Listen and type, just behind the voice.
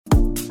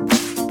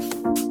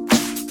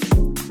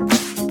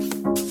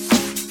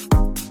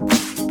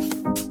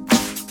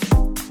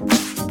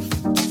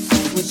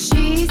What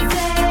she said,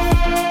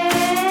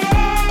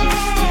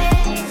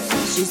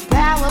 she's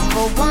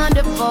powerful,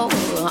 wonderful,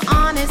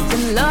 honest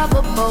and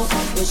lovable.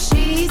 What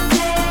she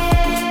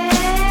said,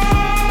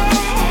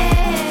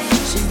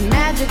 she's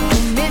magical,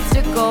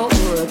 mystical,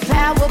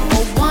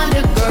 powerful,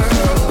 wonder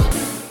girl.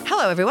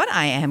 Hello, everyone.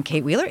 I am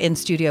Kate Wheeler in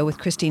studio with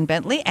Christine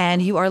Bentley,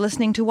 and you are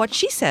listening to What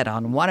She Said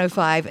on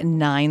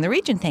 105.9 The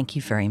Region. Thank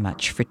you very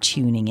much for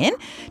tuning in.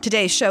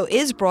 Today's show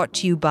is brought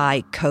to you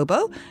by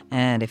Kobo,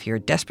 and if you're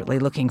desperately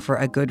looking for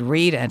a good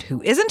read, and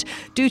who isn't,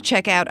 do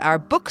check out our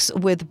Books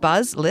with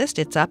Buzz list.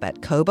 It's up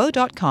at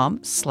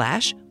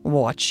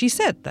kobo.com/What She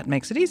Said. That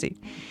makes it easy.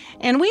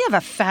 And we have a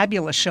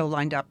fabulous show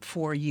lined up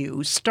for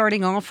you,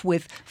 starting off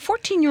with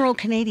 14-year-old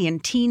Canadian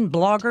teen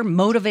blogger,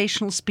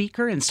 motivational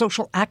speaker, and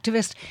social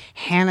activist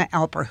Hannah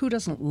Alper. Who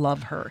doesn't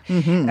love her?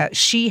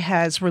 She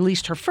has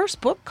released her first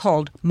book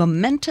called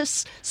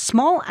Momentous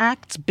Small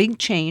Acts, Big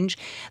Change,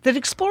 that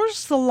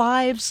explores the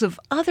lives of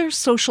other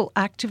social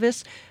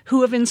activists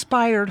who have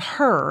inspired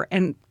her.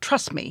 And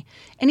trust me,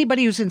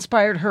 anybody who's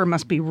inspired her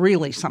must be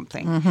really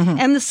something.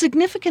 And the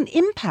significant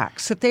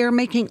impacts that they are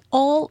making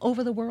all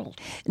over the world.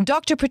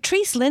 Dr.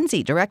 Tracy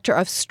Lindsay, Director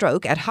of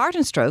Stroke at Heart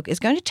and Stroke, is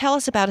going to tell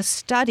us about a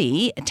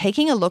study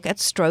taking a look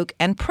at stroke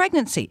and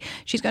pregnancy.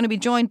 She's going to be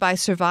joined by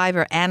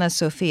survivor Anna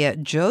Sophia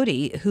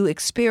Jody, who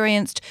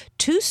experienced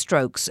 2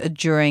 strokes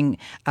during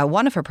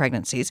one of her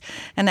pregnancies.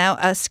 And now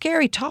a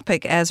scary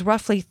topic, as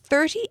roughly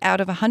 30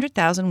 out of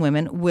 100,000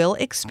 women will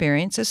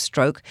experience a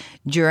stroke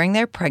during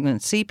their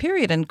pregnancy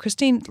period. And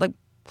Christine,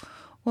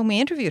 when we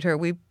interviewed her,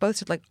 we both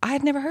said, I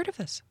had never heard of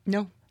this.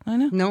 No. I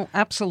know. No,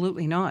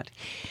 absolutely not.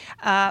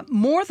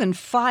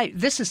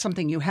 This is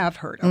something you have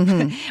heard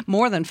of.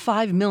 More than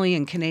 5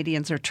 million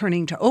Canadians are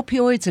turning to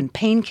opioids and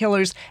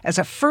painkillers as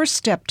a first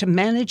step to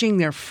managing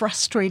their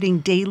frustrating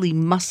daily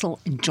muscle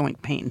and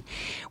joint pain.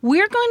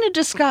 We're going to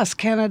discuss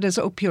Canada's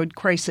opioid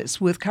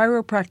crisis with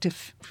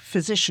chiropractic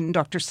physician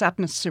Dr.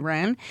 Sapna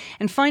Saran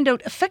and find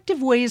out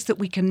effective ways that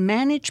we can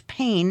manage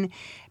pain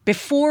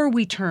before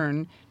we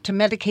turn to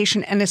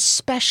medication, and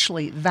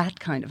especially that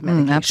kind of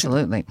medication.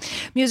 Absolutely.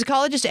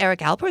 Musicologist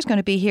Eric Alper is going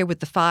to be here with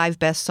the 5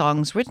 best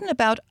songs written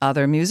about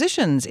other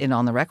musicians in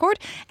On the Record.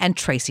 And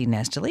Tracy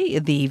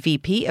Nesdoly, the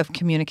VP of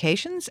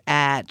Communications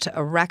at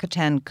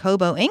Rakuten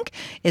Kobo Inc.,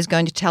 is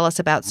going to tell us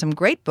about some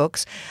great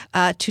books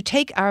to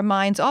take our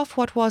minds off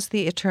what was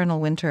the eternal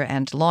winter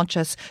and launch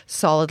us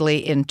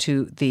solidly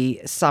into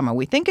the summer.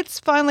 We think it's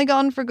finally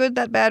gone for good,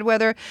 that bad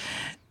weather,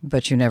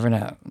 but you never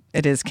know.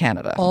 It is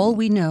Canada. All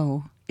we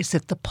know is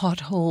that the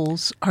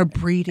potholes are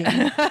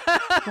breeding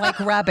like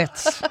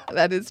rabbits.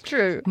 That is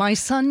true. My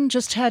son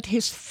just had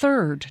his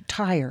 3rd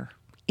tire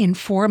in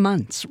 4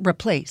 months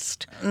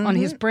replaced on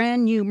his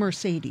brand new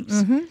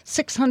Mercedes.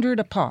 $600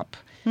 a pop.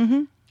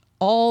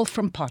 All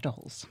from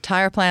potholes.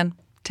 Tire plan.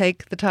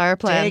 Take the tire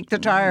plan. Take the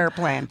tire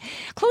plan.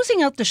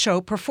 Closing out the show,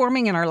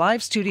 performing in our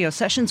live studio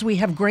sessions, we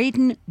have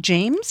Graydon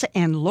James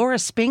and Laura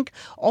Spink,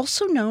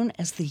 also known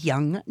as the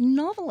Young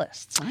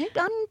Novelists.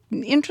 I'm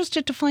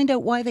interested to find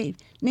out why they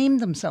named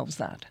themselves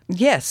that.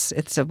 Yes,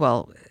 it's a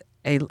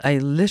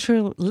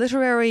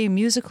literary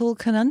musical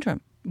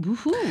conundrum.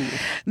 Woohoo.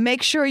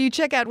 Make sure you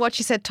check out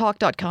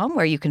whatshesaidtalk.com,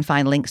 where you can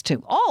find links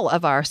to all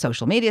of our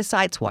social media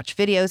sites, watch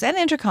videos, and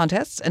enter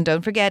contests. And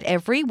don't forget,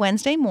 every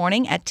Wednesday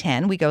morning at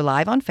 10, we go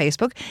live on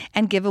Facebook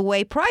and give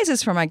away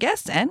prizes from our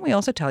guests. And we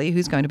also tell you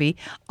who's going to be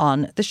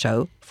on the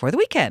show for the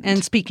weekend.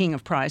 And speaking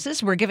of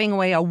prizes, we're giving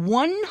away a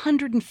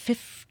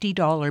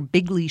 $150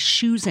 Bigley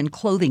shoes and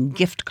clothing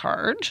gift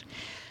card.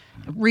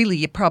 Really,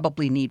 you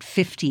probably need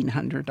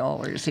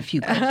 $1,500 if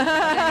you go.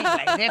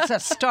 Anyway, that's a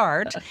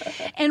start.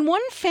 And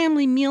 1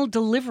 family meal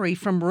delivery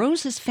from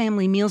Rose's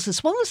Family Meals,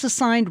 as well as a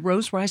signed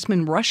Rose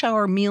Reisman Rush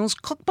Hour Meals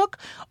cookbook.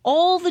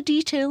 All the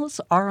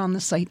details are on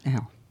the site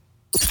now.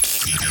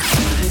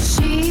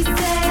 She said.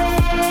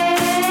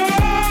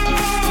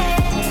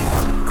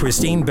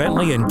 Christine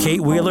Bentley and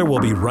Kate Wheeler will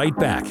be right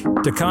back.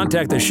 To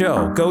contact the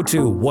show, go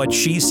to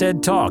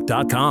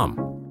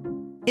whatshesaidtalk.com.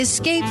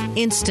 Escape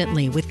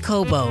instantly with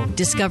Kobo.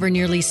 Discover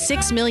nearly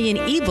 6 million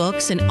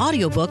ebooks and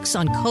audiobooks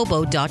on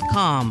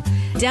Kobo.com.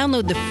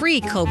 Download the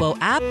free Kobo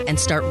app and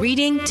start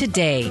reading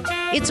today.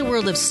 It's a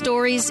world of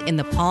stories in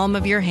the palm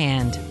of your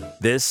hand.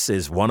 This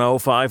is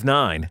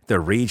 105.9 The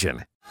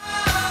Region.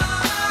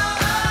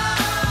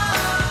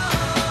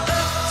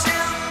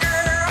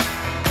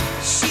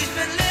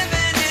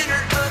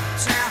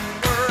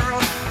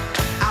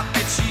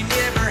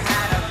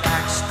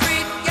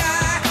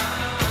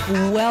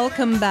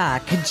 Welcome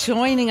back.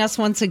 Joining us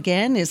once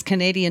again is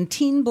Canadian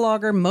teen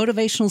blogger,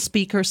 motivational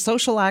speaker,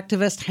 social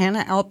activist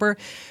Hannah Alper,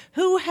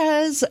 who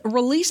has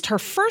released her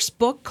first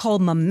book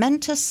called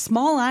Momentous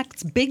Small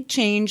Acts, Big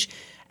Change,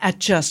 at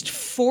just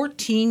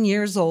 14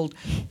 years old.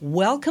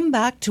 Welcome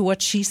back to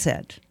What She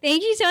Said.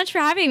 Thank you so much for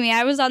having me.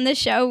 I was on this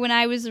show when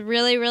I was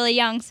really, really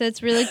young, so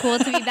it's really cool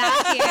to be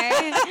back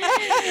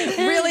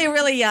here. Really,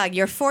 really young.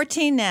 You're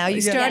 14 now.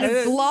 You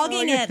started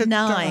blogging at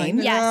 9.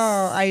 Yes.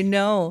 Oh, I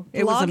know.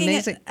 It was Blogging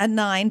amazing. at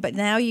 9, but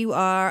now you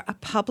are a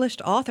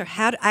published author.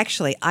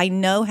 Actually, I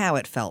know how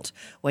it felt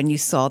when you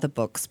saw the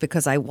books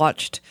because I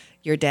watched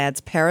your dad's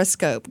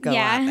Periscope go up,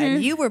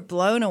 and you were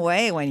blown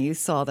away when you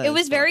saw those. It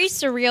was very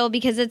surreal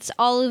because it's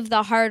all of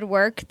the hard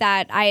work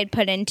that I had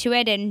put into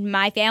it and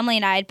my family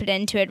and I had put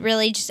into it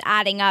really just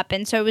adding up.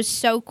 And so it was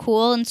so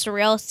cool and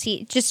surreal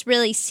just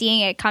really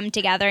seeing it come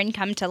together and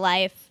come to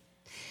life.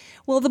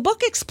 Well, the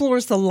book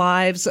explores the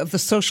lives of the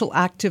social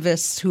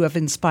activists who have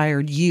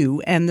inspired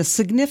you and the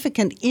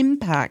significant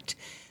impact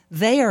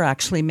they are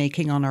actually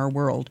making on our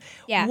world.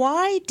 Yeah.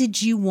 Why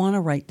did you want to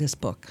write this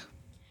book?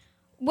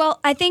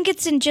 Well, I think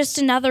it's just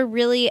another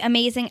really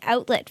amazing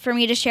outlet for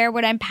me to share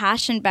what I'm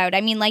passionate about.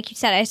 I mean, like you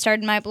said, I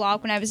started my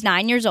blog when I was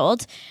 9 years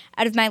old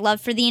out of my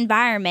love for the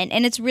environment,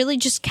 and it's really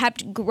just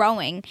kept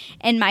growing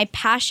in my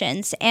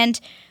passions.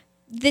 And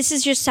this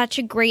is just such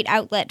a great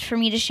outlet for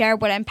me to share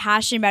what I'm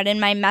passionate about in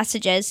my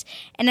messages.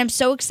 And I'm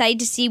so excited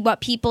to see what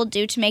people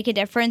do to make a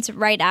difference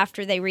right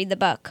after they read the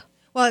book.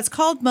 Well, it's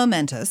called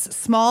Momentous,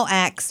 Small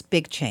Acts,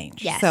 Big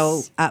Change. Yes.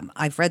 So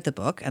I've read the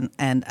book,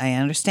 and I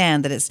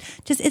understand that it's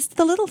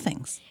the little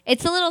things.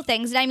 It's the little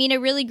things. And I mean, it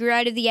really grew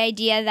out of the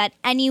idea that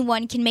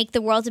anyone can make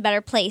the world a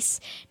better place.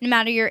 No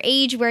matter your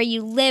age, where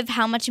you live,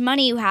 how much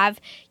money you have,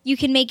 you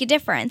can make a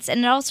difference.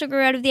 And it also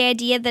grew out of the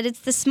idea that it's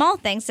the small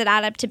things that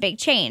add up to big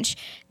change.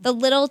 The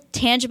little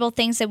tangible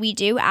things that we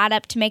do add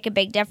up to make a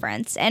big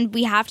difference. And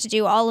we have to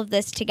do all of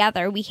this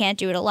together. We can't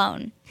do it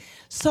alone.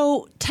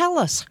 So tell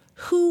us,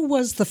 who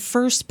was the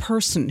first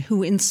person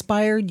who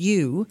inspired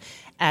you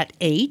at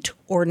 8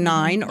 or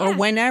 9 or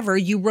whenever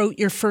you wrote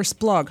your first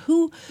blog?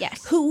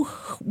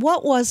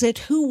 What was it?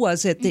 Who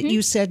was it that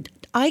you said,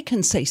 I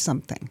can say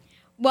something?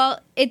 Well,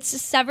 it's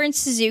Severance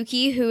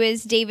Suzuki, who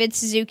is David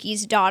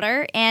Suzuki's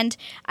daughter, and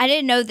I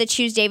didn't know that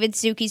she was David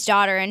Suzuki's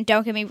daughter, and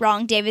don't get me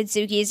wrong, David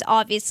Suzuki is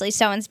obviously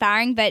so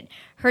inspiring, but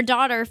her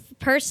daughter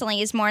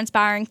personally is more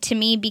inspiring to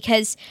me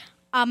because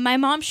my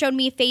mom showed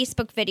me a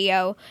Facebook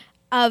video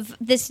of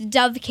this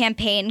Dove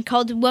campaign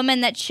called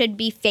Women That Should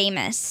Be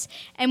Famous.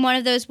 And one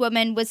of those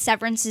women was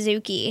Severance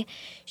Suzuki.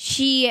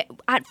 She,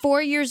 at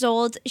 4 years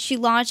old, she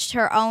launched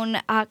her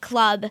own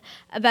club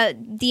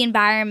about the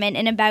environment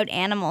and about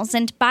animals.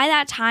 And by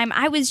that time,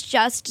 I was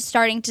just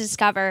starting to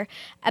discover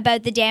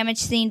about the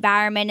damage to the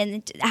environment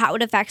and how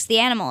it affects the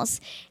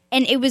animals.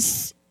 And it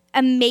was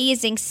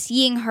amazing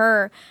seeing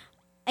her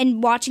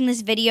and watching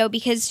this video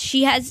because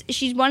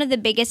she's one of the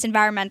biggest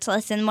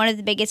environmentalists and one of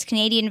the biggest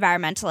Canadian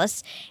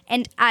environmentalists.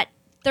 And at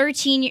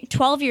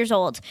 12 years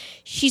old,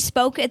 she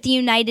spoke at the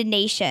United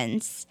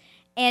Nations.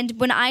 And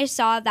when I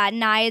saw that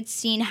and I had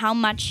seen how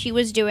much she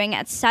was doing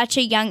at such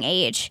a young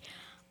age,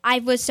 I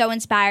was so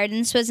inspired.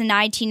 And this was in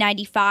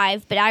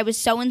 1995, but I was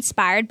so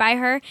inspired by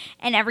her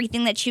and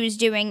everything that she was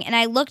doing. And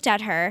I looked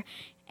at her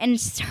and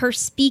her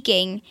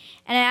speaking,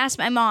 and I asked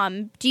my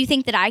mom, do you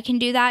think that I can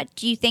do that?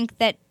 Do you think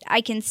that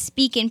I can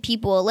speak and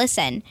people will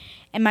listen?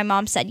 And my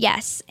mom said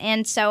yes.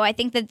 And so I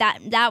think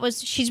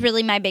she's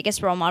really my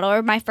biggest role model,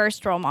 or my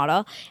first role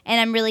model.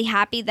 And I'm really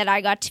happy that I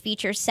got to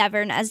feature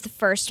Severn as the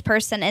first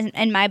person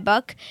in my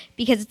book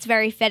because it's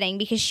very fitting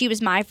because she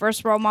was my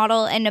first role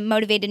model and it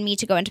motivated me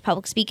to go into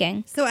public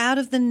speaking. So out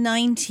of the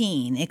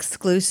 19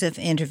 exclusive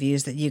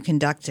interviews that you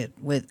conducted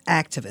with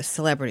activists,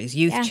 celebrities,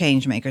 youth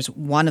change makers,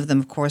 one of them,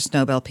 of course,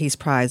 Nobel Peace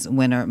Prize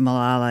winner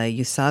Malala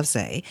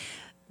Yousafzai,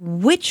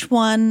 which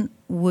one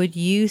would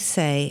you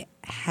say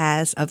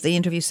of the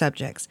interview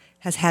subjects,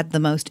 has had the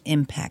most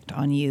impact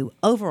on you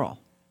overall?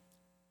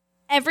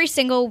 Every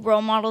single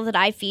role model that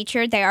I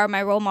featured, they are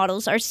my role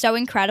models, are so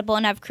incredible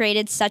and have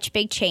created such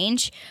big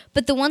change.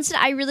 But the ones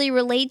that I really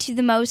relate to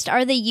the most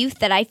are the youth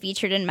that I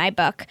featured in my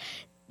book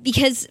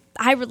because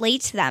I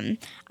relate to them.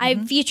 I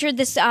featured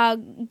this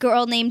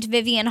girl named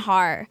Vivian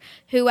Haar,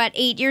 who at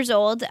 8 years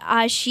old,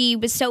 she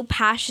was so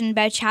passionate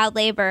about child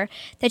labor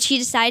that she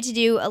decided to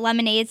do a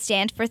lemonade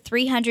stand for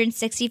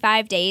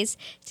 365 days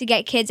to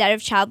get kids out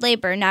of child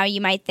labor. Now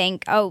you might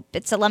think, oh,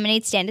 it's a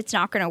lemonade stand, it's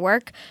not going to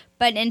work.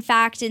 But in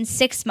fact, in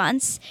 6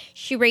 months,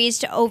 she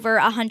raised over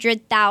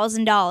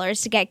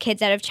 $100,000 to get kids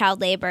out of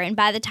child labor. And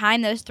by the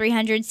time those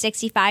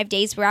 365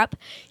 days were up,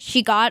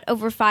 she got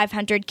over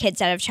 500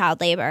 kids out of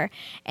child labor.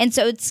 And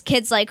so it's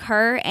kids like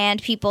her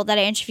and people that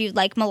I interviewed,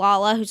 like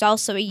Malala, who's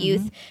also a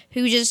youth,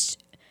 who just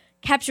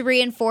kept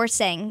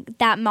reinforcing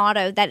that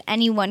motto that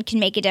anyone can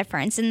make a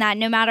difference and that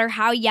no matter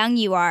how young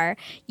you are,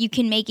 you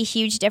can make a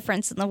huge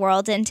difference in the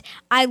world. And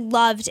I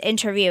loved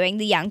interviewing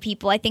the young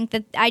people. I think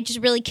that I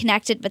just really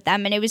connected with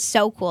them, and it was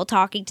so cool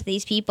talking to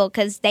these people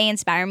because they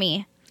inspire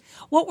me.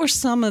 What were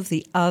some of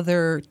the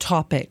other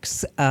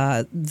topics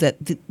that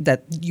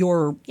the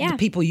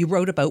people you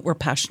wrote about were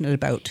passionate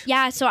about?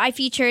 Yeah, so I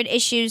featured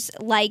issues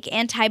like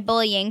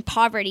anti-bullying,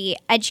 poverty,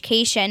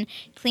 education,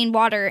 clean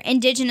water,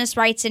 Indigenous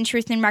rights, and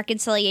truth and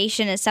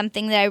reconciliation is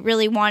something that I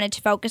really wanted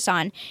to focus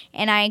on.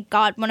 And I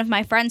got one of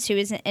my friends who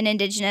is an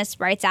Indigenous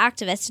rights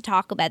activist to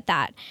talk about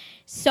that.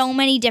 So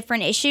many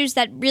different issues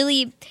that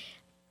really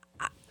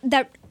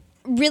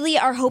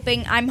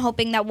I'm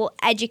hoping that will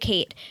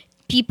educate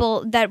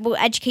people, that will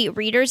educate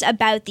readers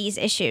about these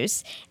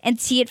issues and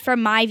see it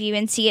from my view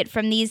and see it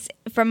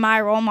from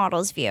my role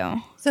model's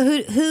view.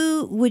 So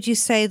who would you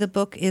say the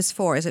book is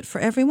for? Is it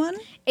for everyone?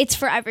 It's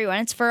for everyone.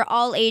 It's for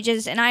all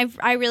ages, and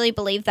I really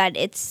believe that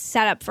it's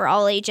set up for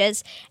all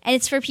ages, and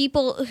it's for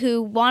people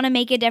who want to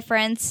make a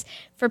difference,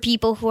 for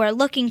people who are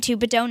looking to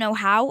but don't know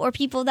how, or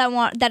people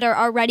that are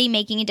already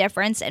making a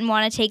difference and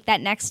want to take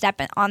that next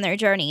step on their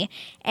journey.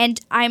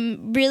 And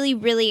I'm really,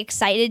 really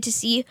excited to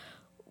see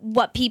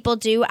what people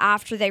do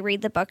after they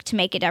read the book to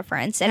make a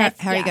difference. And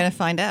how are you going to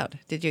find out?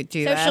 Do you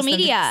social ask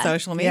media? Them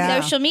social media.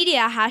 Yeah. Social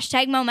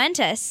media,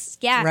 #momentous.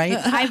 Yeah. Right.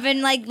 I've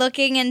been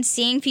looking and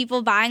seeing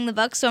people buying the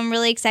book, so I'm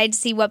really excited to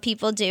see what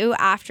people do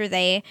after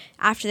they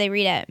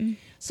read it.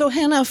 So,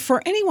 Hannah,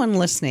 for anyone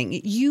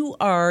listening, you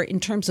are, in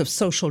terms of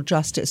social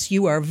justice,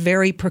 you are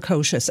very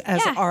precocious,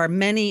 as are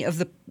many of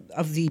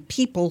the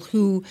people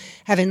who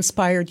have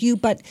inspired you.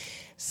 But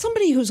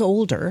somebody who's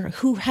older,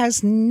 who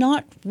has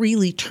not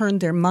really turned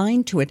their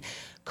mind to it,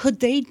 could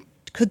they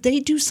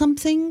do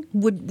something?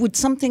 Would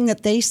something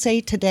that they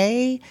say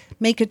today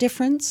make a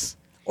difference?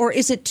 Or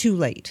is it too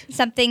late?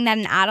 Something that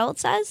an adult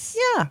says?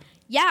 Yeah.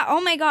 Yeah,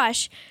 oh my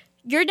gosh.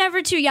 You're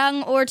never too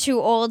young or too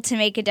old to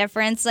make a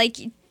difference.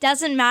 It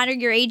doesn't matter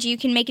your age, you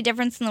can make a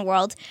difference in the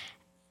world.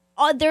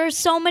 There are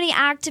so many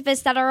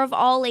activists that are of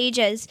all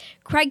ages.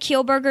 Craig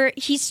Kielburger,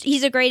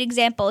 he's a great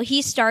example.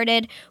 He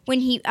started when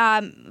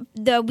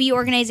the We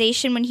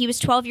organization when he was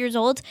 12 years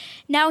old.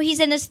 Now he's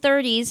in his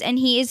 30s and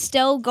he is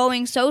still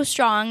going so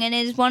strong and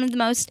is one of the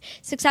most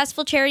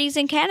successful charities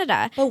in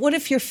Canada. But what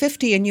if you're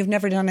 50 and you've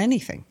never done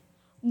anything?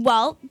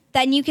 Well,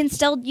 then you can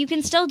still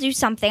do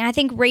something. I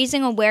think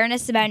raising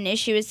awareness about an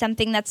issue is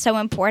something that's so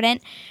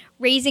important.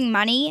 Raising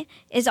money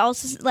is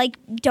also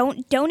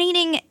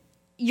donating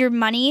your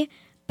money.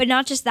 But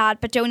not just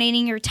that, but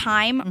donating your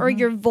time or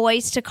your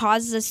voice to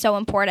causes is so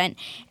important.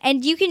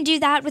 And you can do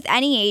that with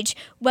any age,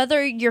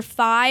 whether you're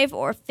 5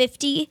 or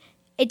 50,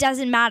 it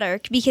doesn't matter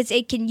because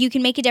you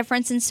can make a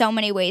difference in so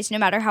many ways, no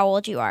matter how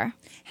old you are.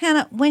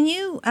 Hannah, when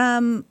you,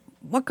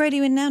 what grade are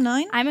you in now,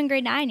 9? I'm in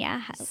grade 9,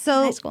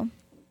 high school.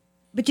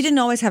 But you didn't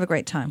always have a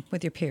great time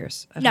with your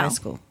peers at high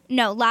school.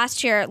 No,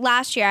 last year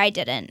I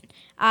didn't.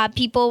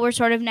 People were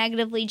sort of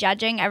negatively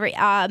judging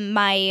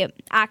my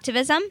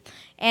activism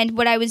and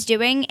what I was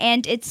doing,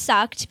 and it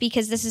sucked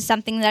because this is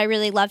something that I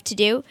really love to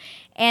do,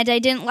 and I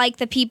didn't like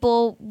that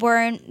people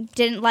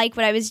didn't like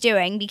what I was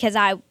doing because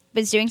I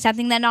was doing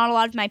something that not a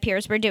lot of my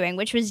peers were doing,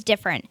 which was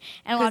different,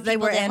 and a lot of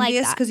people didn't like that. They were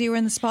envious because you were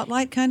in the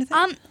spotlight, kind of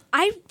thing.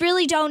 I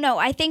really don't know.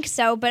 I think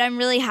so, but I'm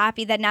really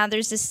happy that now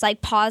there's this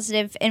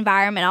positive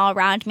environment all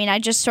around me, and I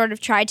just sort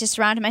of tried to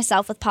surround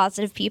myself with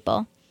positive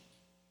people.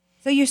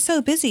 So you're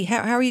so busy. How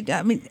are you?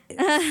 I mean,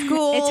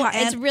 school. It's hard.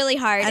 It's really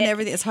hard. And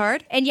everything is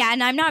hard. And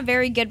and I'm not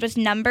very good with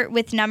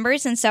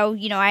numbers, and so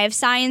I have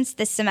science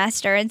this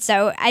semester, and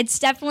so it's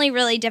definitely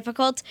really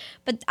difficult.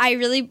 But I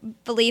really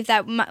believe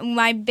that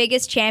my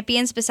biggest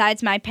champions,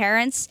 besides my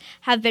parents,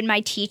 have been my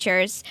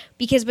teachers,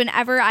 because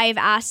whenever I've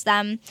asked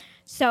them,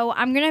 so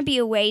I'm going to be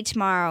away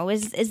tomorrow.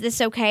 Is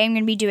this okay? I'm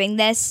going to be doing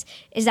this.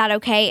 Is that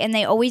okay? And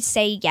they always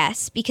say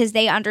yes, because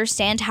they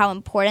understand how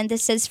important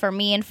this is for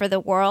me and for the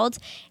world.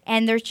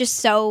 And they're just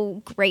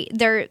so great.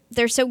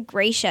 They're so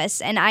gracious,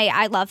 and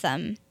I love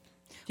them.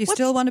 Do you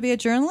still want to be a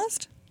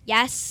journalist?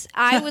 Yes,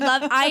 I would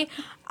love.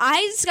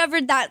 I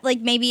discovered that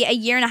maybe a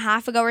year and a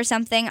half ago or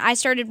something. I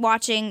started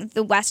watching not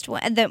the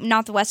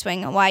West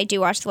Wing. Well, I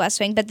do watch the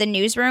West Wing, but the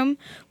Newsroom,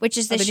 which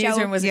is the show. The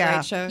Newsroom was a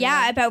great show.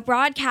 Yeah, about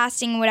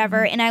broadcasting,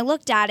 whatever. And I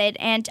looked at it,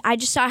 and I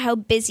just saw how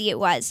busy it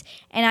was,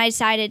 and I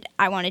decided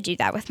I want to do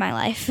that with my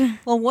life.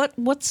 Well,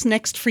 what's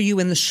next for you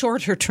in the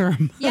shorter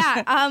term?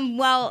 Yeah.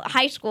 Well,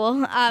 high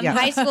school.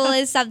 High school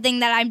is something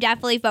that I'm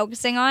definitely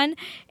focusing on,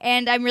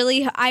 and I'm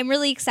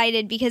really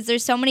excited because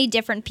there's so many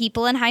different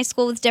people in high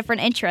school with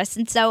different interests,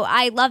 and so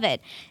I love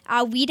it.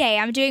 We Day.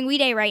 I'm doing We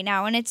Day right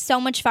now, and it's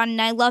so much fun,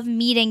 and I love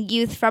meeting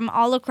youth from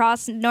all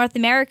across North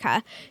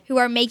America who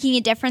are making a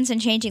difference and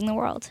changing the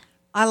world.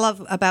 I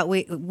love about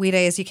We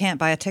Day is you can't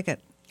buy a ticket.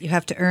 You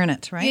have to earn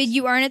it, right?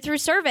 You earn it through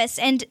service,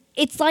 and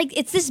it's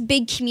this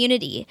big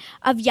community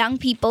of young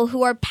people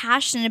who are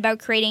passionate about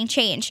creating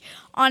change.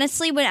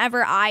 Honestly,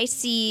 whenever I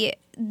see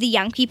the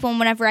young people and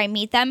whenever I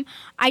meet them,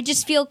 I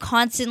just feel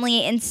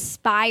constantly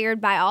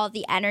inspired by all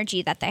the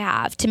energy that they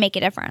have to make a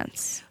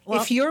difference. Well,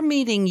 if you're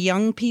meeting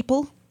young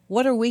people,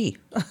 what are we?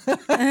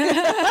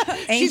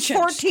 She's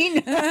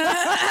 14.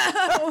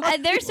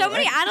 There's so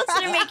many adults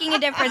that are making a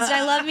difference. And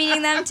I love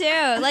meeting them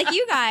too, like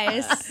you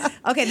guys.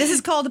 Okay,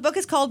 the book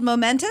is called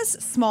Momentous,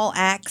 Small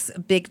Acts,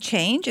 Big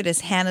Change. It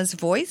is Hannah's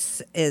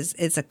voice.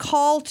 It's a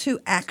call to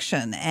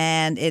action,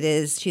 and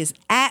she is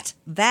at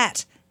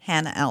that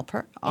Hannah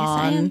Alper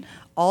on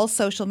all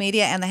social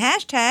media, and the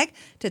hashtag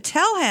to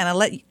tell Hannah,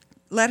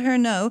 let her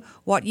know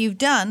what you've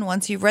done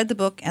once you've read the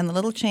book, and the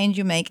little change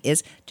you make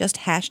is just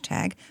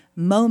hashtag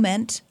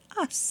Moment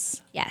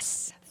Us.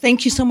 Yes.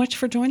 Thank you so much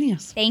for joining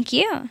us. Thank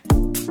you.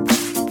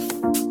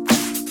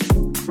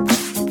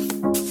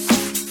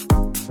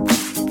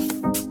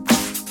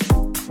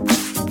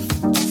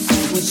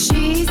 What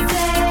she said.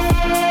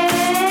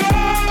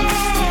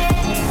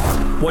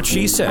 What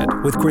She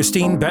Said with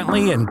Christine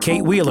Bentley and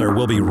Kate Wheeler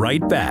will be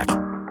right back.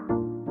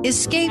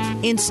 Escape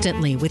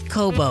instantly with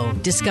Kobo.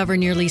 Discover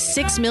nearly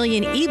 6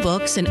 million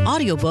ebooks and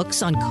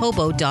audiobooks on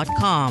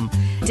Kobo.com.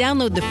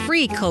 Download the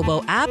free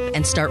Kobo app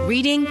and start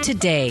reading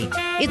today.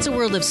 It's a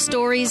world of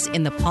stories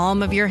in the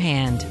palm of your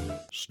hand.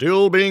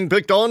 Still being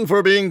picked on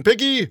for being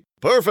picky?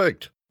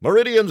 Perfect!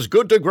 Meridian's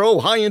Good to Grow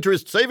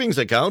high-interest savings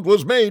account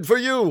was made for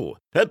you.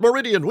 At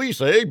Meridian, we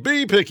say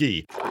be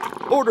picky.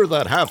 Order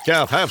that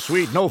half-calf,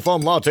 half-sweet,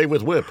 no-foam latte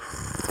with whip.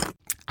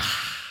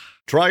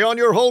 Try on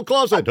your whole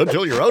closet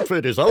until your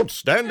outfit is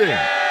outstanding.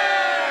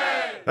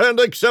 And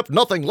accept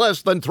nothing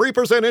less than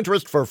 3%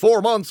 interest for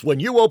 4 months when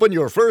you open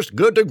your first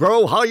Good to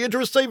Grow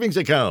high-interest savings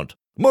account.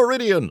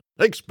 Meridian,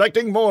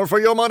 expecting more for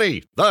your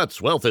money.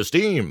 That's wealth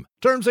esteem.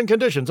 Terms and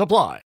conditions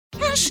apply.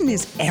 Passion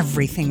is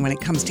everything when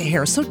it comes to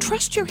hair, so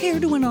trust your hair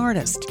to an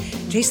artist.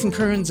 Jason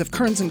Kearns of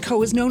Kearns &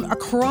 Co. is known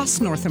across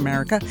North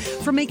America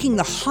for making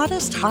the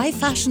hottest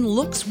high-fashion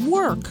looks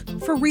work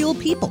for real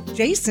people.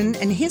 Jason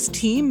and his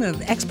team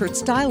of expert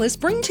stylists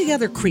bring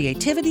together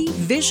creativity,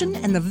 vision,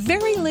 and the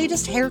very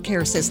latest hair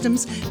care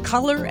systems,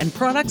 color, and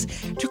products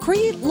to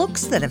create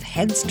looks that have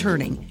heads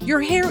turning. Your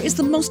hair is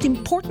the most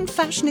important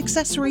fashion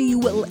accessory you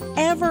will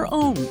ever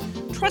own.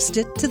 Trust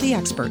it to the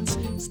experts.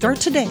 Start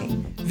today.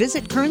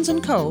 Visit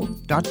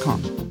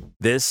kearnsandco.com.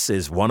 This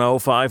is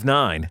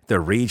 105.9 The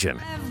Region.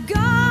 I've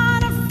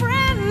got a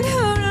friend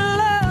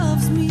who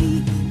loves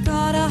me,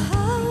 got a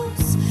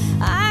house,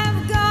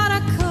 I've got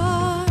a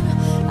car,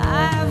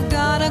 I've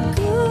got a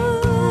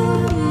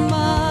good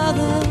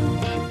mother,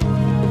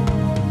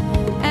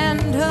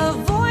 and her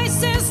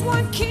voice is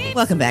what keeps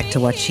Welcome back to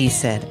What She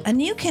Said. A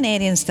new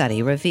Canadian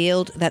study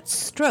revealed that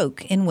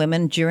stroke in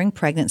women during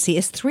pregnancy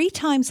is 3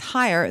 times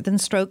higher than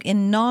stroke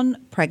in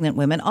non-pregnant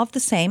women of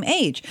the same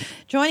age.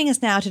 Joining us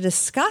now to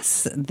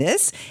discuss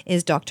this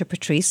is Dr.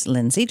 Patrice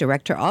Lindsay,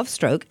 Director of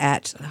Stroke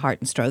at Heart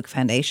and Stroke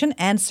Foundation,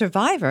 and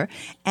survivor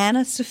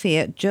Anna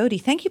Sophia Jody.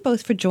 Thank you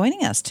both for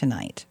joining us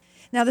tonight.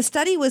 Now, the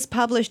study was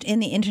published in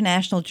the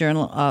International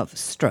Journal of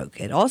Stroke.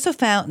 It also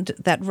found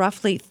that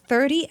roughly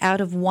 30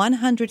 out of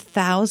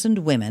 100,000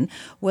 women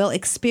will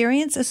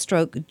experience a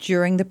stroke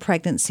during the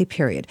pregnancy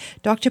period.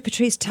 Dr.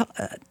 Patrice,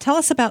 tell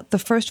us about the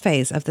first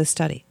phase of this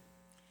study.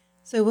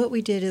 So what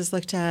we did is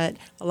looked at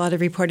a lot of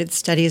reported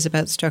studies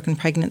about stroke and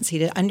pregnancy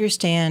to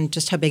understand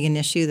just how big an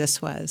issue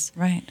this was.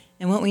 Right.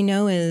 And what we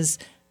know is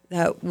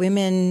that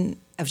women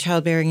of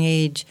childbearing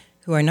age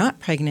who are not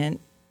pregnant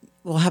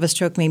will have a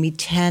stroke maybe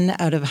 10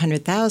 out of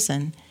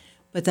 100,000,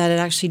 but that it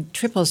actually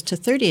triples to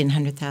 30 in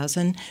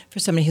 100,000 for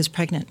somebody who's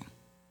pregnant.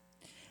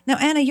 Now,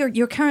 Anna,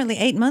 you're currently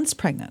 8 months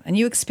pregnant, and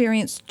you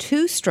experienced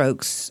 2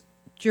 strokes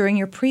during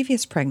your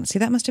previous pregnancy.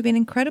 That must have been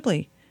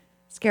incredibly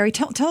scary.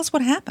 Tell us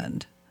what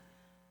happened.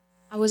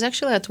 I was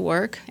actually at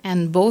work,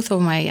 and both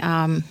of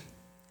my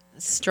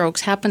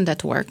strokes happened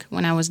at work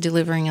when I was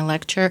delivering a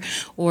lecture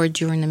or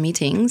during the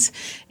meetings.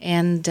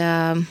 And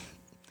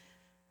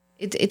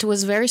it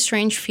was a very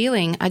strange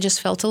feeling. I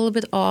just felt a little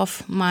bit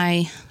off.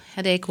 My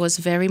headache was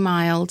very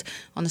mild.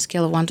 On a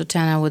scale of 1 to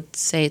 10, I would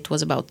say it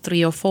was about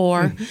 3 or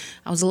 4. Mm-hmm.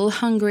 I was a little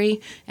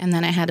hungry, and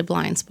then I had a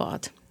blind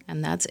spot,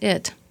 and that's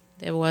it.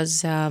 There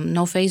was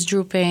no face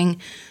drooping,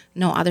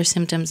 no other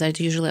symptoms that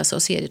are usually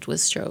associated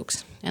with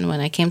strokes. And when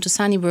I came to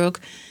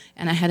Sunnybrook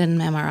and I had an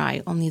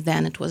MRI, only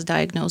then it was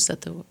diagnosed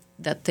that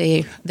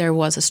there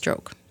was a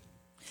stroke.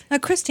 Now,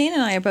 Christine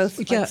and I are both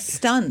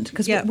stunned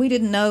because we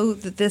didn't know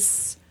that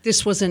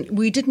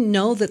we didn't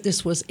know that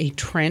this was a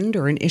trend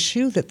or an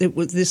issue, that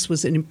this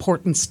was an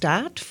important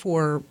stat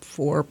for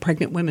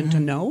pregnant women to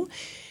know.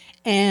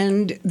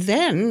 And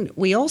then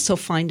we also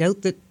find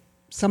out that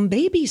some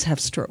babies have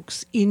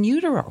strokes in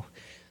utero.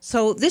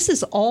 So this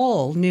is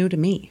all new to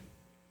me.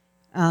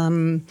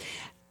 Was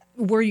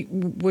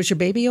your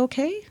baby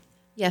okay?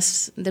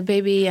 Yes, the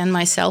baby and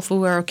myself, we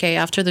were okay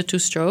after the 2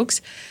 strokes.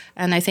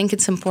 And I think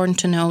it's important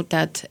to note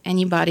that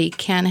anybody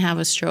can have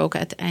a stroke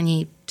at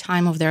any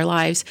time of their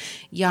lives,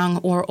 young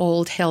or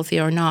old, healthy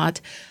or not.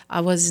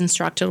 I was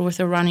instructed with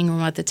a running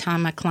room at the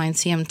time at Klein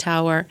CM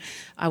Tower.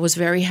 I was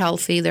very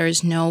healthy. There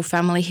is no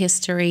family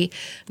history,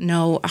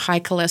 no high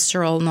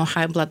cholesterol, no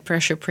high blood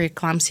pressure,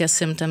 preeclampsia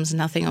symptoms,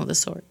 nothing of the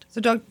sort. So,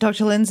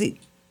 Dr. Lindsay,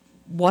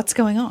 what's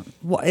going on?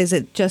 Is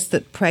it just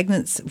that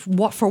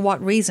for what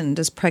reason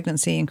does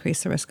pregnancy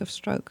increase the risk of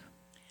stroke?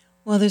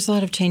 Well, there's a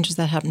lot of changes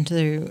that happen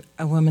to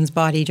a woman's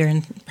body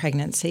during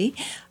pregnancy.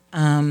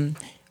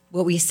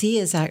 What we see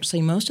is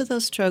actually most of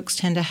those strokes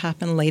tend to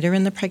happen later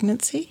in the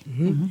pregnancy.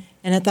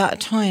 And at that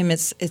time,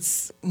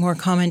 it's more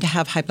common to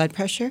have high blood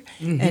pressure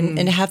and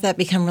to have that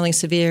become really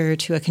severe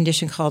to a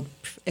condition called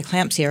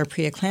eclampsia or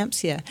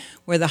preeclampsia,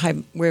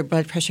 where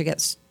blood pressure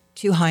gets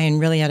too high and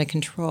really out of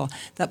control.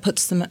 That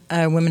puts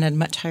women at a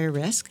much higher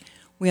risk.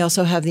 We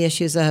also have the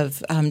issues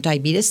of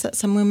diabetes that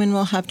some women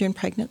will have during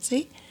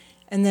pregnancy.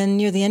 And then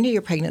near the end of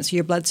your pregnancy,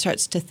 your blood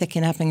starts to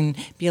thicken up and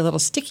be a little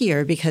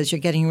stickier because you're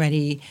getting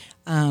ready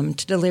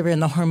to deliver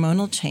and the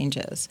hormonal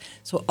changes.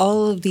 So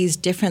all of these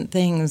different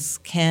things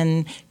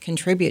can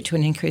contribute to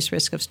an increased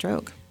risk of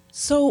stroke.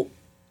 So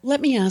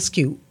let me ask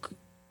you,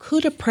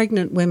 could a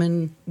pregnant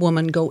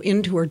woman go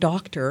into her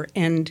doctor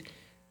and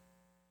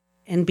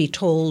be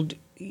told,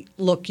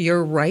 look,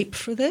 you're ripe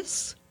for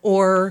this?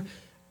 Or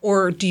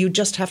do you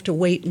just have to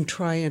wait and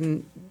try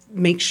and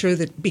make sure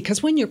that,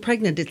 because when you're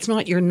pregnant, it's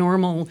not your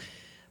normal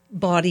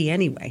body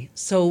anyway.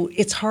 So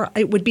it's hard.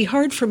 It would be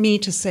hard for me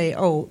to say,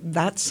 oh,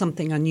 that's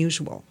something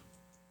unusual,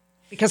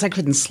 because I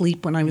couldn't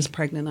sleep when I was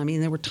pregnant. I mean,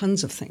 there were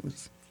tons of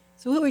things.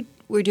 So what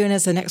we're doing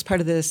as the next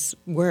part of this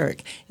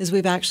work is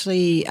we've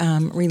actually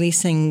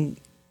releasing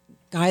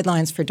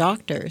guidelines for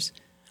doctors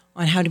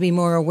on how to be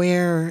more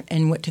aware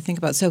and what to think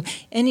about. So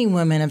any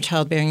woman of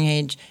childbearing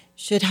age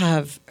should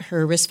have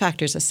her risk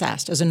factors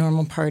assessed as a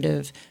normal part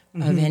of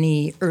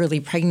any early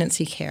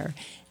pregnancy care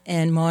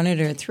and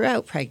monitored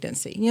throughout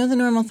pregnancy. You know, the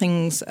normal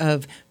things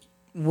of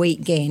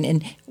weight gain.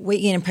 And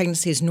weight gain in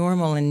pregnancy is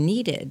normal and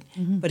needed,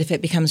 but if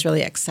it becomes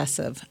really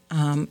excessive,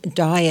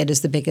 diet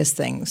is the biggest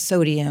thing.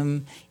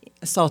 Sodium,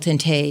 salt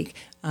intake,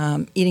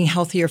 eating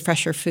healthier,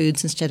 fresher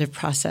foods instead of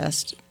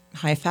processed,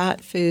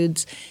 high-fat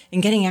foods,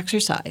 and getting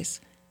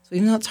exercise. So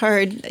even though it's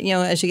hard, you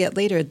know, as you get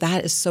later,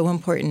 that is so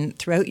important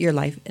throughout your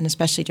life, and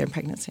especially during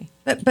pregnancy.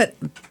 But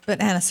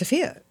Anna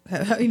Sophia,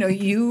 you know,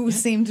 you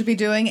seem to be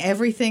doing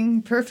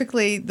everything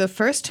perfectly the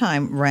first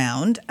time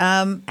round.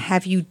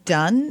 Have you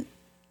done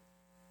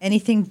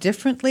anything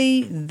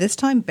differently this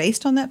time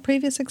based on that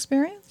previous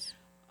experience?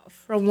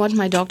 From what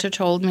my doctor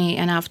told me,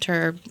 and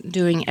after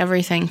doing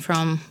everything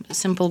from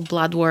simple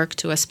blood work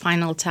to a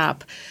spinal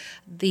tap,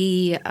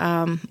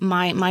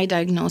 my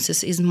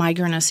diagnosis is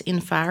migrainous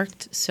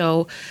infarct.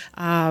 So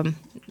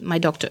my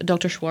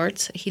Dr.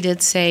 Schwartz, he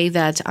did say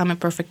that I'm a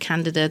perfect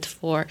candidate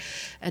for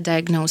a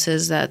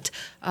diagnosis that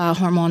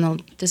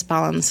hormonal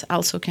disbalance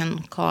also can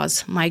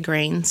cause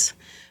migraines.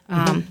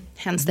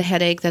 Hence the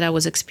headache that I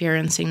was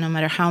experiencing, no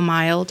matter how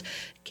mild,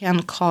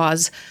 can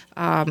cause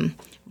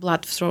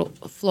blood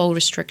flow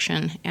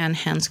restriction and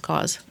hence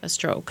cause a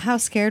stroke. How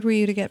scared were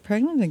you to get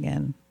pregnant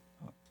again?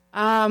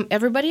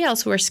 Everybody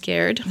else were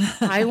scared.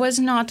 I was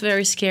not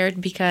very scared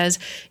because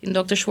in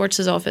Dr.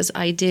 Schwartz's office,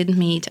 I did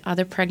meet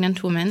other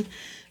pregnant women,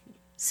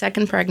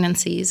 second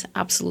pregnancies,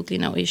 absolutely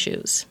no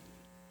issues.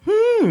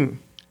 It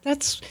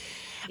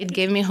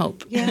gave me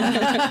hope.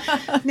 Yeah.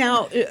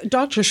 Now,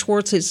 Dr.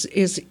 Schwartz,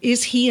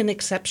 is he an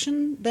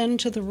exception then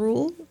to the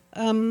rule,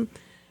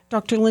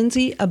 Dr.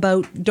 Lindsay,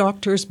 about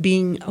doctors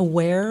being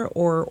aware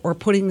or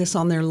putting this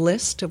on their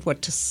list of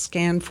what to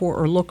scan for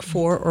or look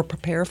for or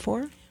prepare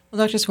for?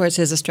 Well, Dr. Schwartz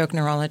is a stroke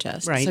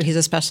neurologist, right. So he's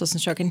a specialist in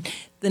stroke. And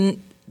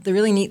then the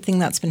really neat thing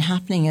that's been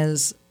happening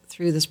is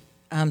through this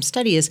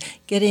study is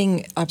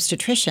getting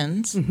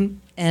obstetricians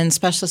and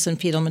specialists in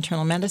fetal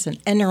maternal medicine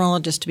and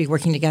neurologists to be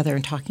working together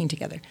and talking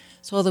together.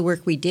 So all the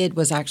work we did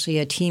was actually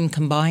a team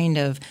combined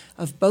of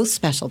both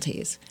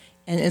specialties.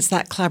 And it's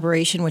that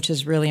collaboration which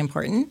is really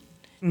important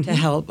to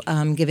help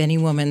give any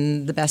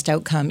woman the best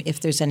outcome if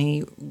there's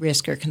any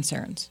risk or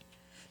concerns.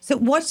 So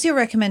what's your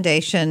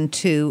recommendation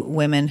to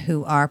women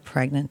who are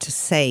pregnant to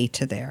say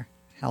to their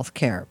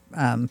healthcare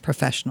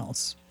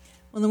professionals?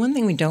 Well, the one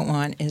thing we don't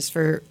want is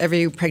for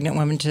every pregnant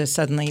woman to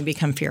suddenly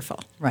become fearful.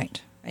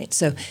 Right.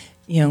 So,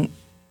 you know,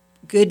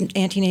 good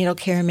antenatal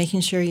care,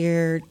 making sure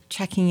you're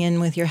checking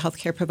in with your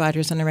healthcare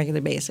providers on a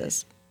regular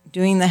basis,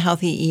 doing the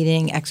healthy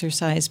eating,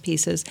 exercise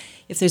pieces.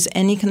 If there's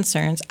any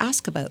concerns,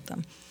 ask about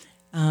them.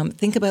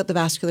 Think about the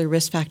vascular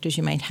risk factors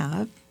you might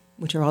have,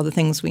 which are all the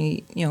things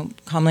we,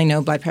 commonly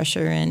know, blood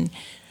pressure,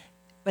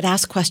 but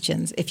ask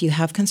questions. If you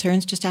have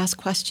concerns, just ask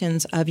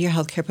questions of your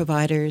healthcare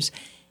providers.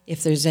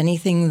 If there's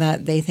anything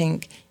that they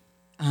think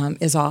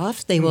is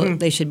off,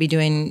 they should be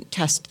doing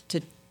tests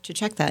to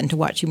check that and to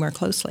watch you more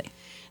closely.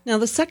 Now,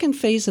 the second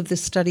phase of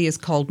this study is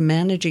called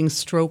Managing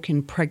Stroke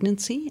in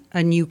Pregnancy,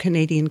 a new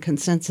Canadian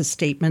consensus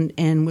statement,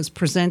 and was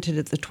presented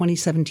at the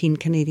 2017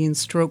 Canadian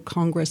Stroke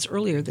Congress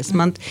earlier this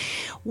month.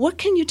 What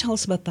can you tell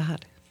us about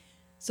that?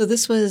 So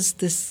this was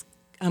this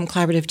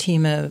collaborative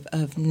team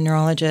of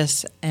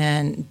neurologists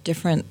and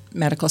different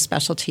medical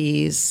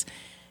specialties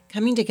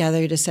coming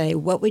together to say,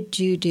 what would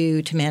you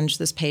do to manage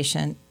this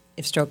patient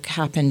if stroke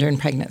happened during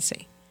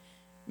pregnancy?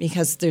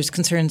 Because there's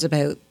concerns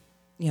about,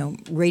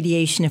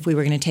 radiation. If we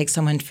were going to take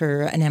someone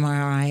for an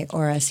MRI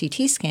or a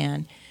CT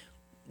scan,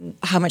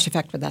 how much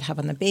effect would that have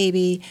on the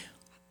baby?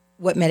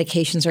 What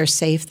medications are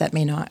safe that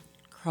may not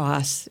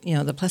cross,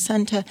 the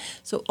placenta.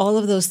 So all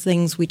of those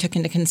things we took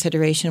into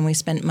consideration. We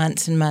spent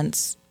months and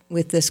months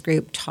with this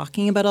group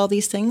talking about all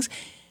these things.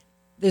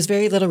 There's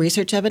very little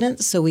research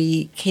evidence, so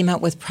we came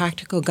out with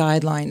practical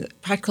guidelines,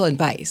 practical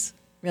advice,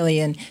 really,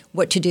 and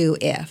what to do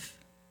if.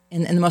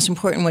 And the most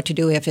important what to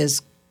do if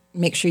is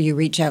make sure you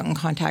reach out and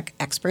contact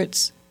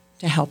experts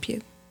to help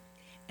you.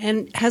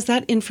 And has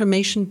that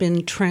information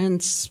been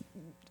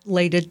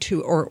translated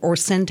to or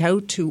sent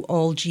out to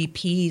all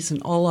GPs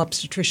and all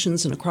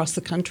obstetricians and across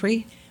the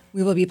country?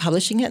 We will be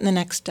publishing it in the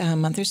next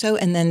month or so,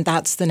 and then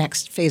that's the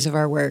next phase of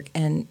our work.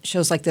 And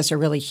shows like this are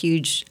really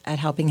huge at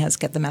helping us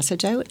get the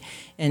message out.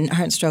 And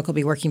Heart and Stroke will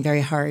be working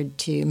very hard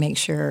to make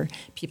sure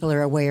people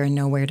are aware and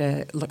know where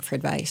to look for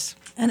advice.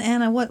 And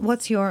Anna,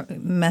 what's your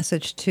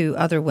message to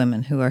other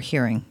women who are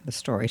hearing the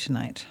story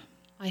tonight?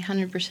 I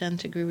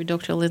 100% agree with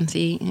Dr.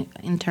 Lindsay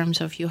in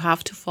terms of you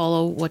have to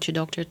follow what your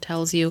doctor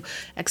tells you,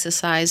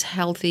 exercise,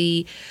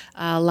 healthy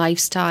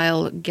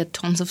lifestyle, get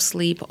tons of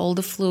sleep, all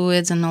the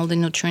fluids and all the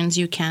nutrients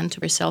you can to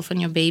yourself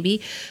and your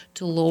baby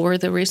to lower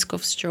the risk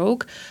of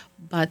stroke.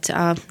 But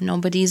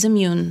nobody's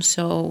immune.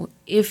 So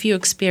if you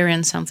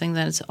experience something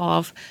that is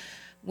off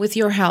with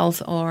your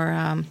health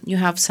or you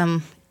have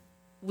some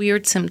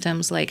weird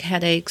symptoms like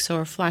headaches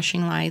or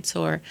flashing lights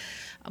or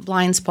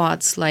blind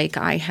spots like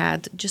I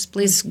had, just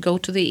please go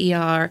to the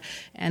ER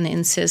and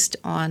insist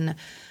on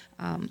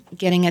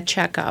getting a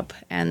checkup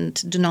and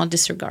do not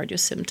disregard your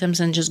symptoms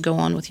and just go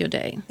on with your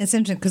day. It's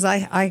interesting because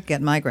I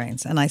get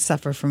migraines and I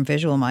suffer from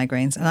visual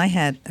migraines, and I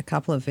had a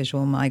couple of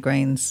visual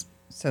migraines,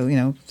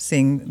 so,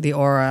 seeing the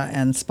aura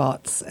and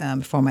spots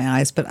before my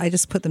eyes, but I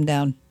just put them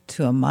down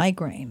to a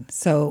migraine.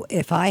 So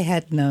if I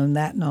had known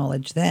that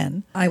knowledge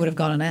then, I would have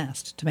gone and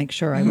asked to make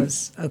sure I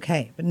was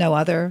okay. But no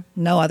other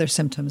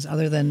symptoms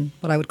other than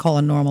what I would call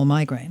a normal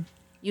migraine.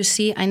 You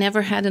see, I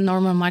never had a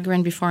normal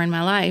migraine before in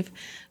my life,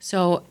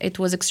 so it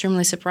was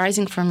extremely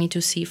surprising for me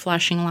to see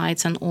flashing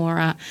lights and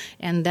aura,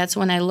 and that's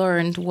when I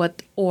learned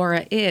what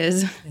aura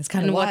is. It's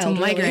kind of what wild, a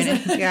migraine really.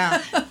 is.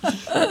 Yeah.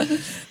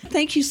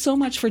 Thank you so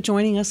much for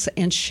joining us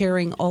and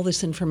sharing all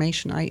this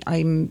information.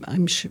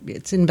 I'm sure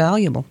it's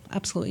invaluable,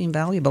 absolutely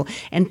invaluable.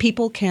 And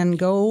people can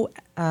go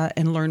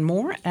and learn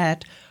more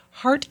at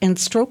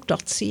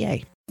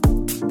heartandstroke.ca.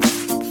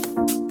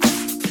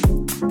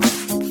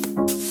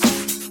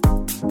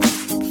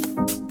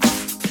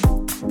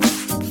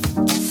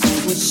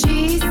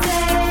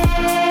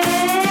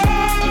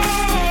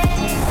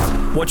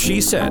 What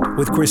She Said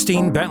with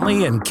Christine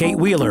Bentley and Kate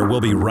Wheeler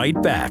will be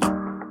right back.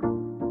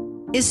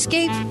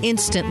 Escape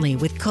instantly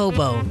with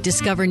Kobo.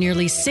 Discover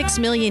nearly 6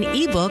 million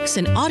ebooks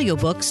and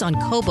audiobooks on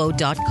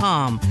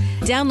Kobo.com.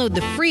 Download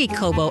the free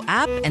Kobo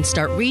app and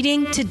start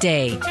reading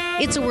today.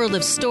 It's a world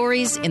of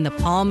stories in the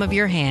palm of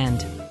your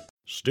hand.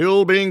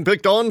 Still being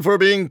picked on for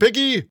being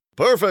picky?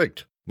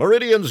 Perfect!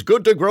 Meridian's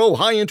Good to Grow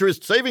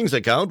high-interest savings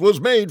account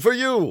was made for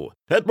you.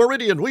 At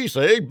Meridian, we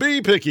say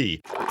be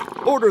picky.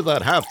 Order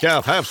that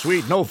half-calf,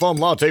 half-sweet, no-foam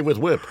latte with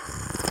whip.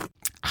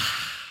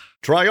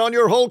 Try on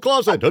your whole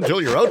closet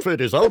until your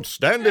outfit is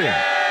outstanding.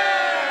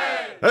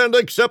 And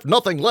accept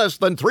nothing less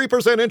than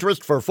 3%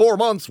 interest for 4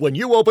 months when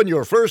you open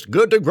your first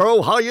Good to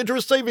Grow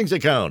high-interest savings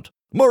account.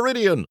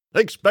 Meridian,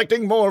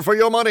 expecting more for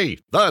your money.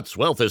 That's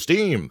wealth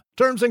esteem.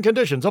 Terms and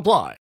conditions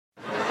apply.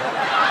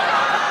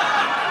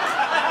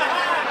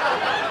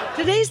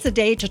 Today's the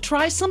day to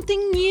try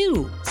something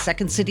new.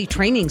 Second City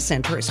Training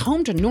Center is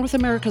home to North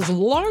America's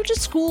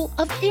largest school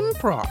of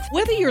improv.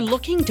 Whether you're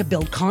looking to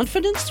build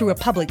confidence through a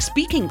public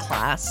speaking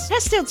class,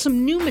 test out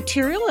some new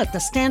material at the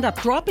stand-up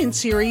drop-in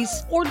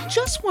series, or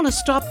just want to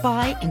stop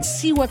by and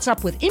see what's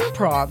up with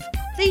improv,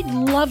 they'd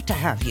love to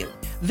have you.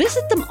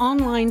 Visit them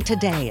online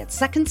today at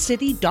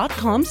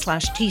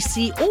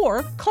secondcity.com/TC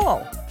or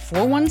call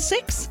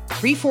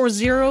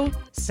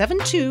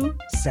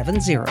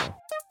 416-340-7270.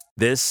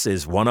 This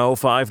is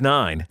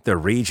 105.9 The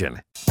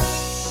Region.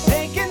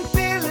 They can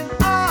feel it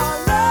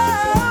all over.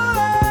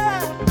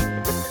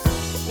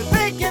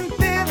 They can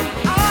feel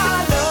it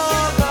all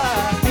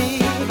over me.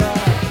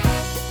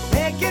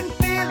 They can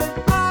feel it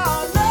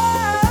all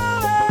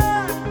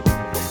over.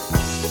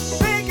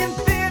 They can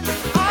feel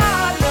it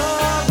all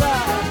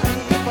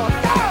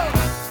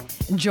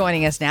over me.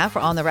 Joining us now for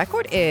On the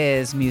Record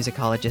is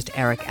musicologist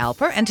Eric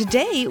Alper, and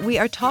today we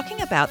are talking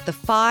about the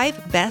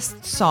 5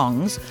 best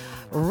songs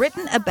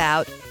written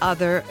about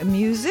other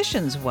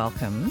musicians.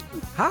 Welcome.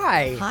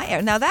 Hi.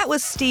 Hi. Now, that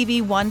was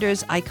Stevie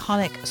Wonder's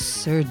iconic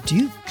Sir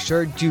Duke.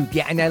 Sir Duke.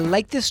 Yeah, and I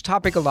like this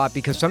topic a lot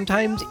because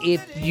sometimes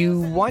if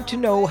you want to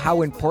know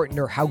how important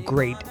or how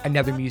great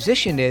another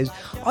musician is,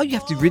 all you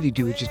have to really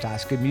do is just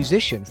ask a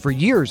musician. For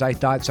years, I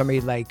thought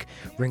somebody like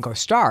Ringo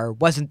Starr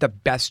wasn't the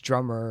best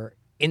drummer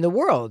in the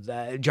world.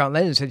 John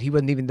Lennon said he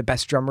wasn't even the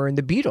best drummer in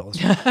the Beatles.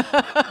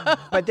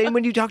 But then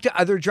when you talk to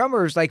other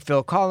drummers like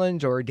Phil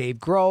Collins or Dave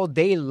Grohl,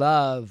 they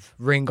love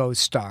Ringo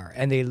Starr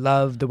and they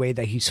love the way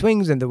that he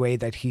swings and the way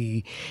that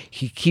he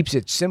keeps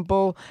it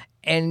simple.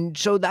 And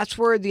so that's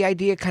where the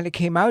idea kind of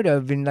came out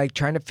of, and like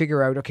trying to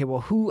figure out, okay,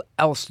 well, who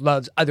else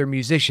loves other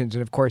musicians?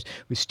 And of course,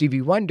 with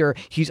Stevie Wonder,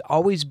 he's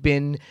always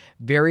been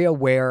very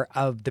aware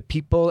of the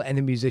people and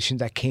the musicians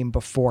that came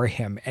before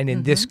him. And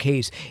in this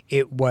case,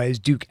 it was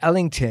Duke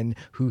Ellington,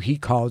 who he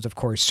calls, of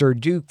course, Sir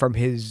Duke from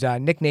his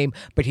nickname.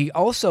 But he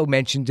also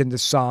mentions in the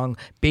song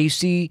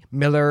Basie,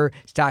 Miller,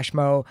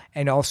 Stashmo,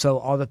 and also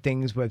all the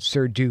things with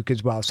Sir Duke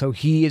as well. So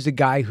he is a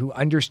guy who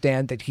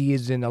understands that he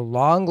is in a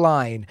long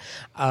line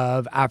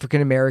of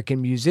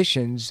African-American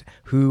musicians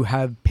who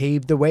have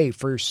paved the way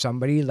for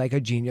somebody like a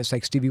genius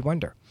like Stevie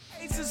Wonder.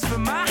 This is for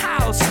my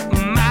house,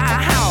 my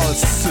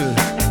house.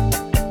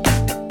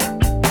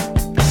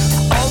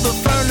 All the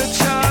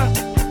furniture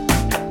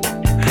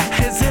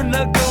is in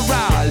the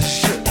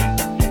garage.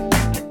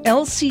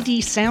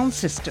 LCD sound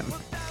system.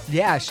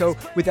 Yeah, so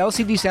with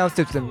LCD sound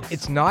system,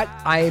 it's not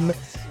I'm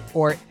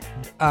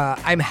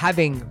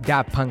having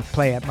Daft Punk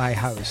play at my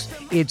house.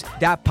 It's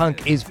Daft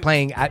Punk is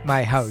playing at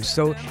my house.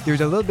 So there's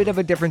a little bit of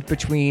a difference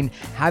between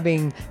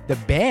having the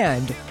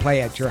band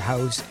play at your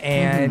house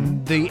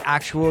and the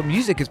actual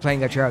music is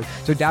playing at your house.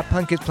 So Daft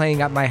Punk is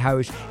playing at my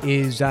house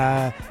is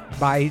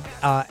by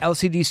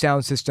LCD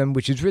Sound System,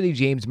 which is really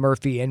James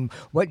Murphy. And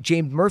what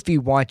James Murphy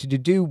wanted to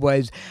do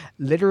was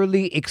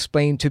literally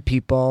explain to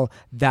people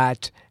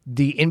that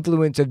the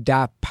influence of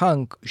Daft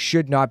Punk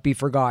should not be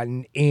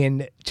forgotten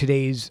in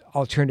today's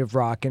alternative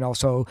rock and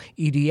also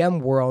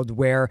EDM world,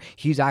 where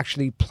he's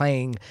actually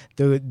playing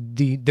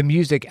the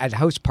music at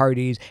house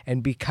parties.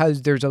 And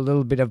because there's a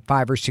little bit of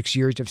 5 or 6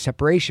 years of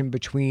separation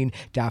between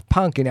Daft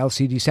Punk and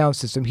LCD Sound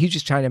System, he's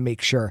just trying to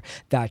make sure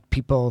that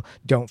people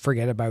don't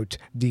forget about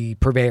the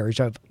purveyors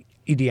of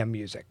EDM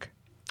music.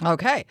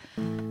 Okay.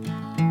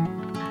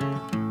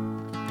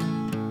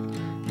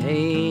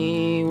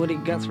 Hey, Woody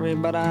Guthrie,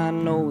 but I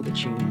know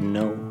that you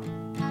know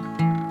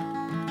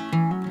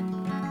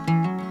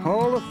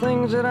all the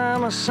things that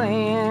I'm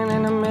a-saying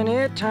and a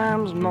many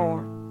times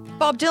more.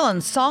 Bob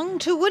Dylan's Song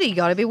to Woody.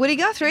 Gotta be Woody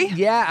Guthrie.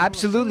 Yeah,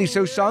 absolutely.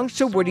 So Songs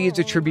to Woody is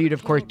a tribute,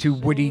 of course, to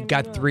Woody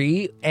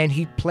Guthrie. And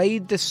he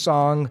played the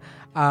song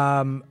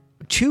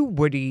to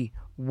Woody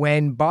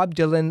when Bob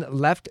Dylan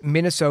left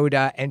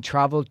Minnesota and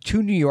traveled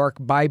to New York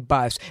by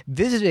bus,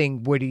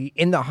 visiting Woody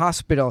in the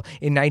hospital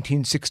in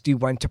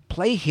 1961 to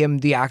play him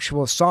the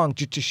actual song,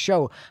 just to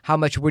show how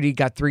much Woody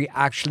Guthrie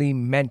actually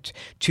meant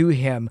to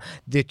him.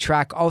 The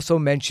track also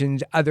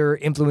mentions other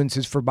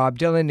influences for Bob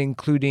Dylan,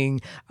 including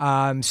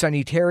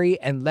Sonny Terry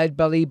and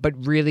Leadbelly, but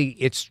really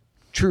it's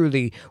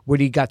truly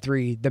Woody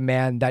Guthrie, the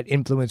man that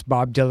influenced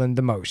Bob Dylan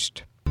the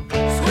most.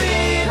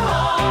 Sweet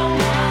home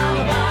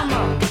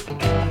Alabama,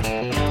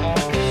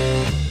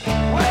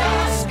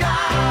 where the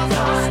skies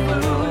are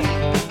blue.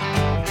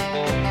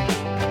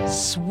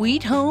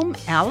 Sweet Home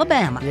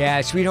Alabama.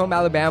 Yeah, Sweet Home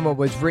Alabama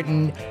was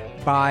written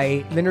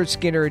by Lynyrd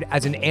Skynyrd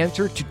as an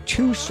answer to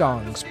 2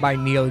 songs by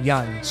Neil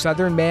Young,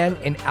 Southern Man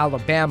and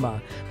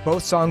Alabama.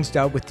 Both songs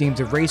dealt with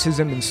themes of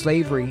racism and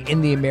slavery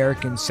in the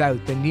American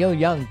South. And Neil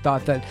Young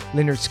thought that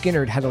Lynyrd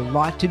Skynyrd had a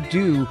lot to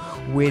do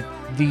with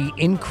the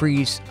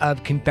increase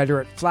of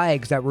Confederate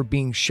flags that were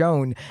being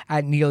shown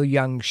at Neil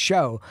Young's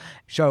show.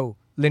 So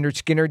Lynyrd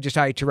Skynyrd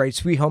decided to write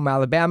Sweet Home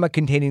Alabama,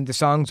 containing the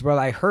songs, Well,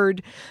 I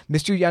Heard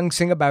Mr. Young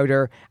Sing About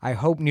Her, I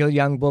Hope Neil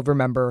Young Will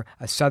Remember,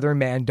 A Southern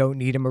Man Don't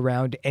Need Him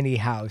Around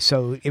Anyhow.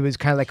 So it was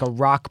kind of like a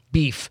rock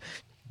beef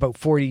about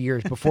 40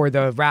 years before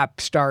the rap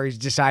stars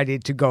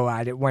decided to go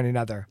at it one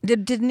another.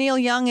 Did Neil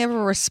Young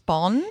ever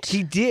respond?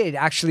 He did,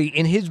 actually.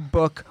 In his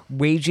book,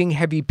 Waging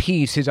Heavy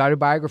Peace, his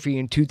autobiography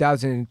in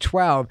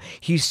 2012,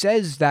 he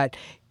says that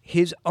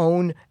his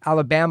own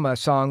Alabama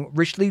song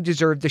richly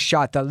deserved the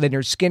shot that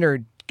Lynyrd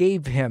Skynyrd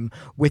gave him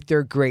with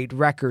their great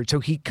record.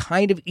 So he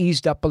kind of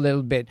eased up a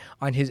little bit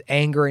on his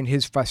anger and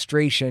his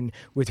frustration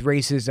with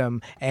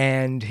racism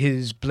and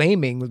his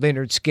blaming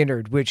Lynyrd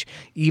Skynyrd, which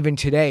even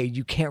today,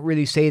 you can't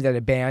really say that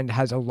a band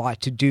has a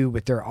lot to do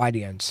with their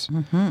audience.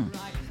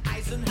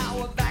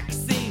 Eisenhower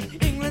vaccine,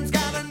 England's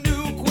got a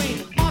new queen,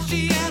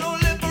 Marciano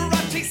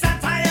Liberace,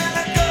 satire and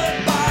a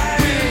goodbye.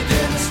 We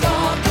didn't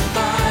start the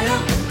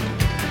fire,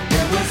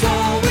 it was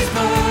always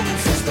burning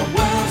since the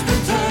world's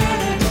been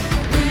turning.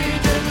 We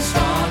didn't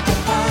start the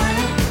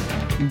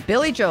fire.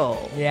 Billy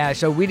Joel. Yeah,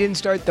 so We Didn't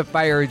Start the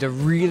Fire is a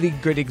really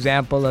good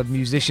example of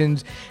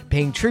musicians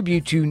paying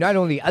tribute to not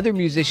only other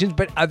musicians,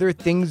 but other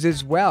things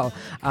as well.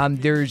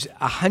 There's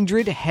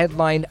 100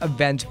 headline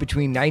events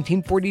between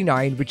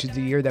 1949, which is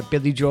the year that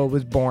Billy Joel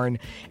was born,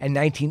 and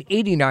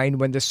 1989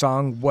 when the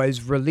song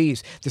was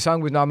released. The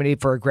song was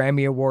nominated for a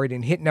Grammy Award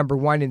and hit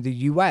 #1 in the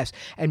U.S.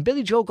 And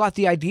Billy Joel got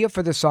the idea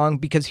for the song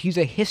because he's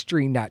a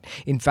history nut.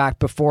 In fact,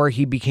 before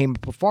he became a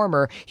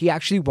performer, he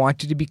actually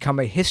wanted to become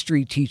a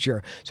history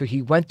teacher. So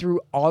he went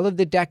through all of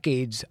the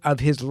decades of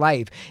his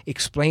life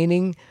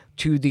explaining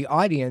to the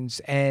audience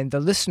and the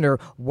listener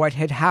what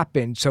had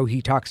happened. So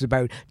he talks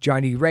about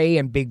Johnny Ray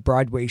and big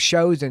Broadway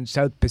shows and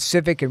South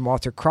Pacific and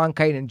Walter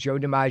Cronkite and Joe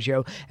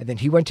DiMaggio. And then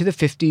he went to the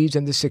 50s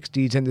and the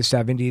 60s and the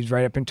 70s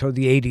right up until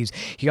the 80s.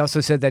 He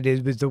also said that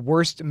it was the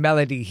worst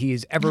melody he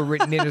has ever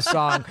written in a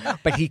song,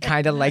 but he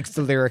kind of likes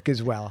the lyric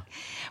as well.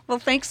 Well,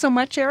 thanks so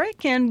much,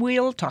 Eric, and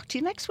we'll talk to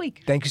you next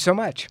week. Thank you so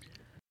much.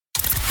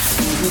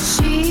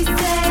 She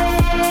said.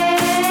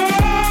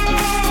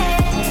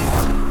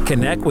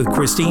 Connect with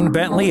Christine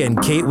Bentley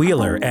and Kate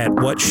Wheeler at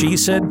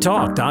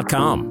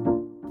whatshesaidtalk.com.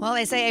 Well,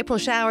 they say April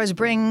showers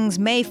brings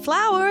May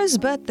flowers,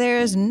 but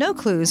there's no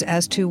clues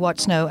as to what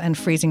snow and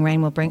freezing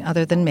rain will bring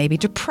other than maybe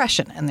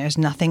depression. And there's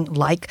nothing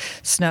like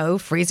snow,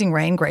 freezing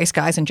rain, gray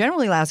skies, and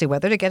generally lousy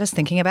weather to get us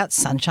thinking about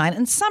sunshine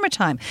and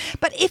summertime.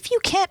 But if you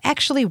can't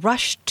actually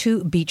rush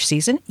to beach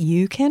season,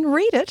 you can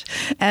read it.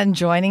 And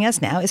joining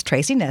us now is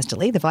Tracy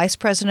Nesdoly, the Vice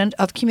President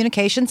of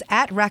Communications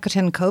at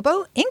Rakuten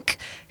Kobo, Inc.,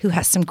 who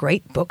has some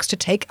great books to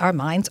take our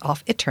minds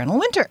off eternal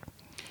winter.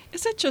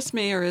 Is it just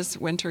me, or is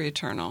winter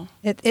eternal?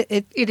 It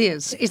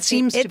is. It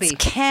seems to be. It's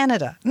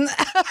Canada.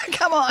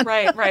 Come on.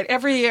 Right.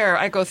 Every year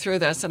I go through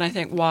this and I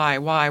think, why?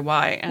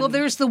 And well,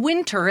 there's the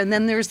winter, and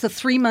then there's the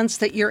 3 months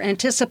that you're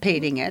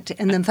anticipating it,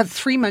 and then the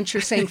 3 months you're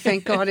saying,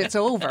 thank God it's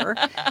over,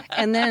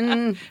 and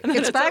then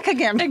it's back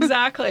again.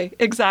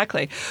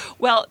 Exactly.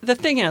 Well, the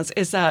thing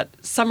is that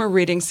summer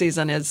reading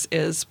season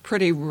is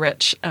pretty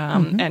rich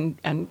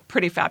and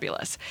pretty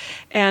fabulous.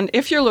 And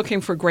if you're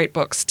looking for great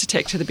books to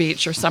take to the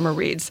beach or summer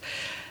reads,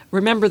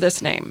 remember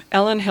this name.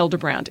 Ellen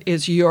Hildebrandt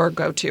is your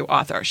go-to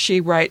author.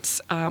 She writes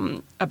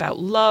about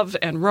love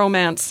and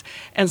romance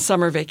and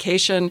summer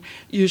vacation,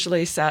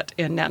 usually set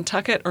in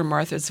Nantucket or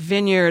Martha's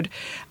Vineyard.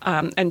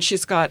 And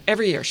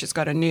every year she's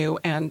got a new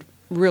and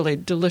really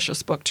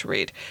delicious book to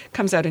read.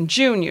 Comes out in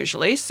June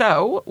usually.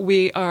 So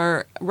we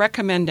are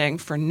recommending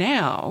for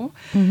now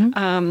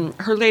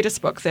her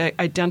latest book, The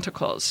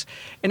Identicals.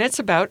 And it's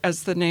about,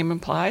 as the name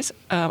implies,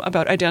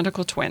 about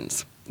identical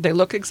twins. They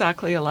look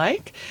exactly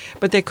alike,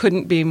 but they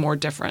couldn't be more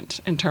different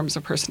in terms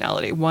of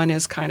personality. One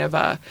is kind of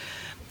a,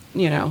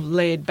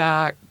 laid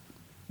back,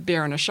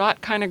 beer and a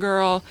shot kind of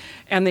girl,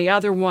 and the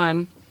other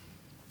one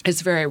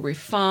is very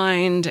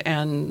refined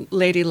and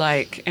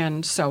ladylike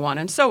and so on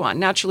and so on.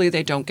 Naturally,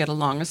 they don't get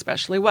along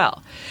especially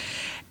well.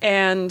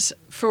 And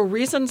for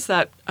reasons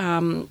that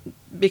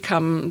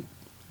become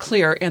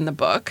clear in the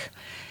book,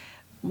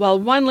 while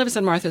one lives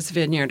in Martha's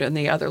Vineyard and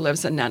the other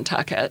lives in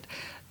Nantucket,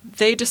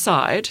 they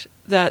decide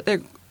that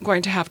they're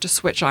going to have to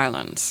switch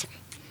islands.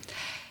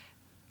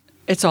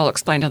 It's all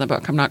explained in the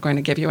book. I'm not going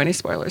to give you any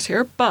spoilers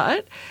here,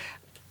 but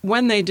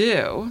when they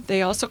do,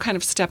 they also kind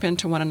of step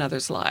into one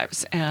another's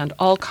lives, and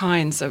all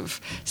kinds of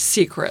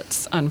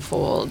secrets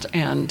unfold.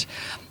 And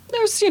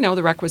there's,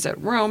 the requisite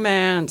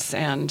romance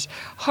and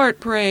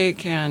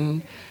heartbreak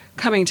and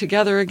coming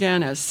together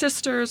again as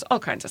sisters, all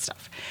kinds of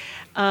stuff.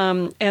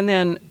 And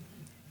then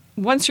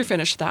once you're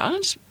finished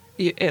that,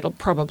 it'll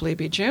probably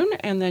be June,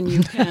 and then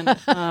you can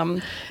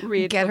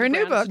Get her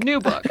new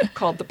book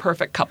called The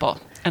Perfect Couple.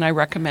 And I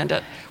recommend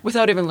it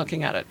without even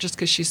looking at it, just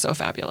because she's so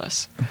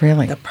fabulous.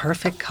 Really? The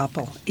Perfect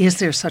Couple. Is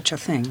there such a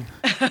thing?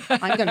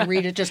 I'm going to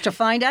read it just to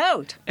find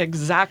out.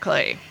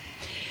 Exactly.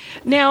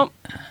 Now,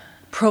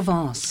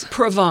 Provence.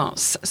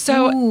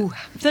 So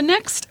the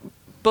next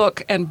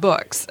book and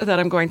books that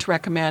I'm going to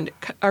recommend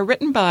are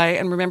written by,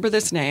 and remember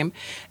this name,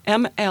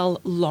 M.L.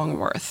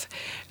 Longworth.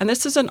 And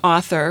this is an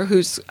author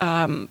who's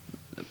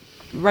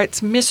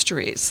writes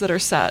mysteries that are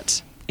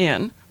set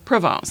in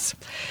Provence.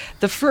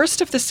 The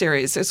first of the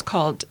series is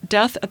called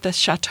Death at the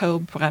Chateau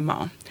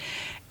Bremont,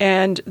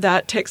 and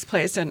that takes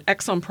place in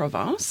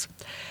Aix-en-Provence.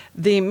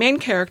 The main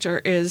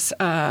character is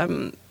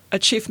a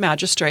chief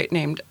magistrate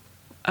named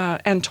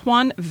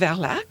Antoine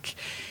Verlac.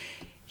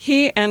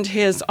 He and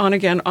his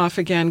on-again,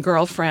 off-again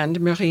girlfriend,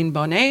 Maureen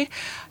Bonnet,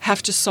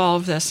 have to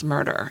solve this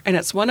murder. And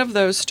it's one of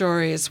those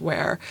stories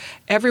where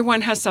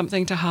everyone has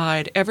something to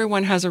hide.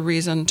 Everyone has a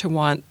reason to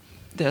want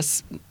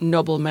this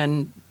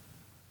nobleman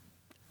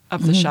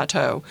of the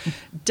chateau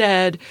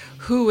dead.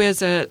 Who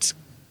is it?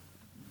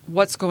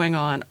 What's going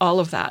on?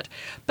 All of that.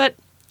 But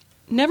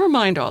never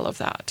mind all of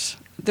that.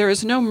 There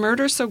is no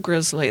murder so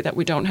grisly that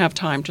we don't have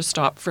time to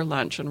stop for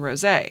lunch and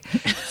rosé.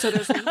 So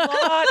there's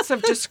lots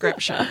of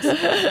descriptions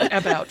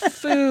about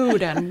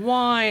food and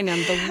wine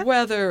and the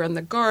weather and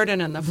the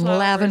garden and the flowers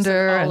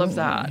lavender and all of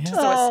that. Yeah.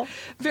 So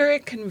it's very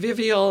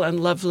convivial and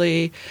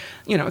lovely,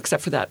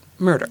 except for that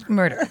murder.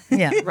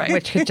 Yeah. Right.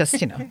 Which could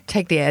just,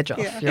 take the edge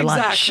off your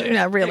lunch.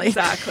 Yeah, really.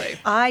 Exactly.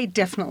 I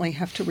definitely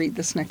have to read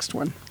this next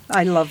one.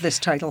 I love this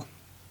title.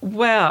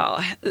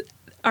 Well,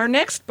 our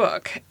next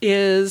book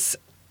is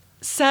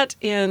set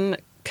in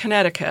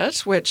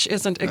Connecticut, which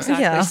isn't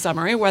exactly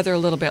summery, weather a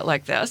little bit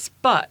like this,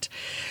 but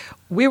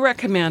we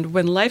recommend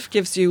When Life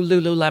Gives You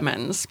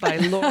Lululemons by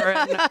Lauren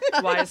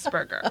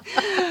Weisberger.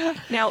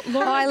 Now,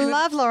 I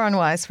love Lauren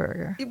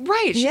Weisberger.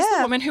 Right. She's the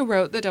woman who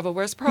wrote The Devil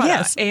Wears Prada.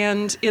 Yes.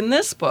 And in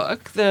this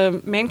book,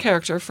 the main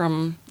character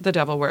from The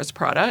Devil Wears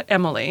Prada,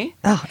 Emily.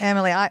 Oh,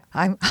 Emily,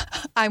 I'm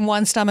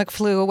one stomach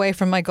flu away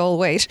from my goal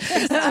weight.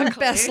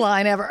 Best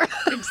line ever.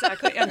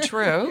 Exactly, and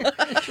true.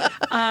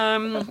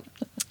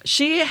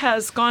 She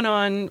has gone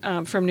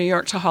on from New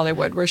York to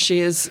Hollywood, where she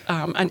is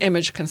an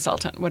image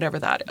consultant, whatever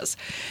that is.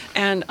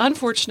 And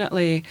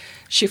unfortunately,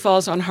 she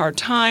falls on hard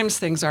times.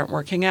 Things aren't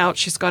working out.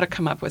 She's got to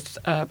come up with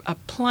a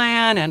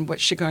plan and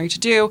what's she going to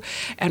do.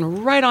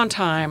 And right on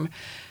time,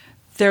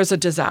 there's a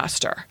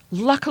disaster.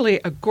 Luckily,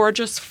 a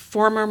gorgeous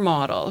former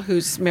model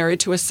who's married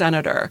to a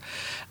senator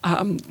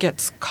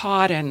gets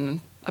caught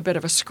in a bit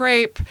of a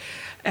scrape.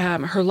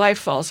 Her life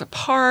falls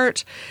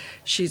apart.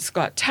 She's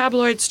got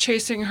tabloids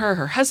chasing her.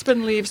 Her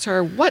husband leaves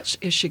her. What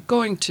is she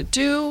going to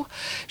do?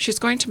 She's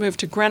going to move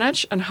to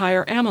Greenwich and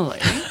hire Emily.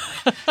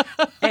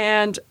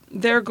 And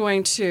they're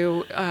going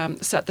to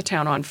set the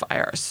town on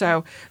fire.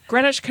 So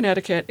Greenwich,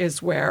 Connecticut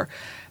is where,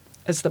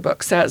 as the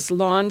book says,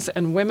 lawns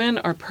and women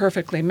are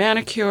perfectly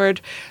manicured.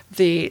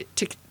 The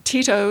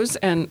Tito's,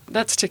 and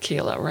that's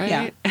tequila, right?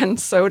 Yeah. And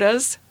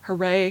sodas,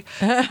 hooray,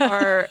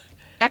 are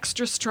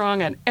extra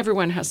strong, and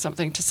everyone has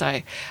something to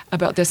say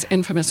about this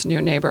infamous new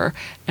neighbor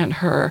and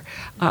her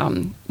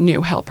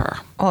new helper.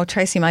 Oh,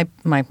 Tracy, my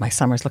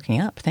summer's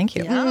looking up. Thank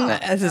you.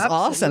 This is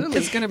awesome.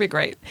 It's going to be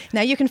great.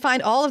 Now, you can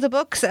find all of the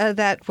books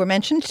that were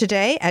mentioned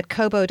today at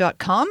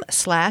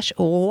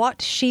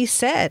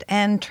kobo.com/whatshesaid.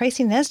 And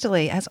Tracy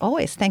Nesdoly, as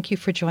always, thank you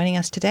for joining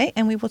us today,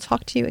 and we will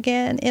talk to you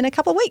again in a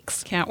couple of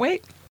weeks. Can't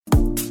wait.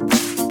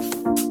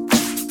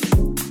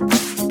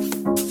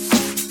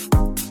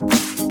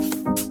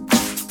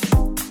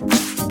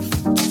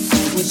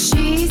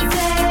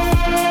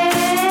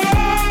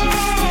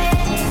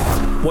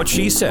 What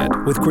She Said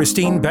with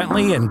Christine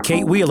Bentley and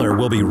Kate Wheeler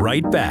will be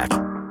right back.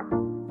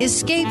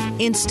 Escape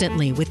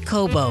instantly with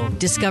Kobo.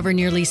 Discover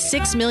nearly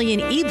 6 million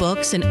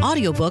ebooks and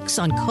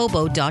audiobooks on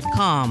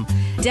Kobo.com.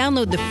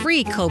 Download the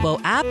free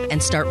Kobo app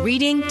and start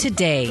reading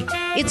today.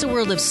 It's a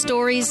world of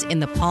stories in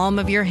the palm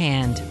of your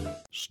hand.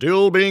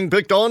 Still being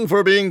picked on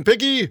for being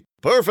picky?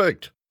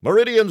 Perfect!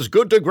 Meridian's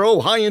Good to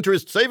Grow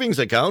high-interest savings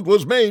account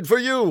was made for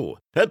you.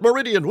 At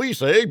Meridian, we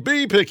say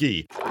be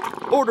picky.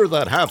 Order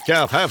that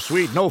half-calf,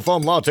 half-sweet,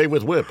 no-foam latte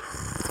with whip.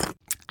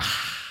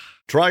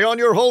 Try on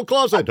your whole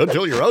closet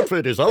until your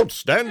outfit is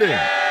outstanding.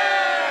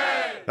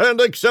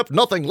 And accept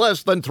nothing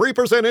less than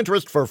 3%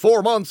 interest for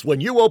 4 months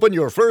when you open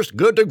your first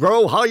Good to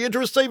Grow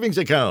high-interest savings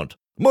account.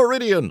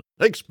 Meridian,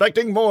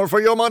 expecting more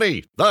for your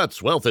money.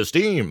 That's Wealth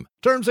Esteem.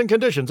 Terms and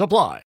conditions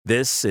apply.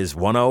 This is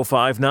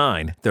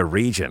 105.9 The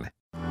Region.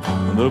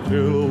 The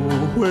pillow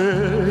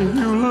where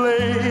you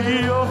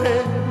lay your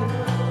head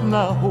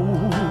now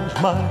holds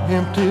my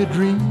empty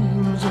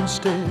dreams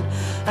instead,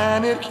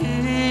 and it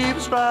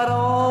keeps right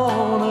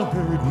on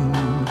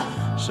a-hurting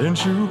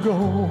since you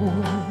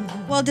gone.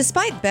 Well,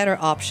 despite better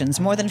options,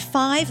 more than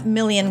 5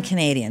 million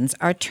Canadians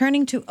are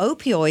turning to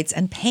opioids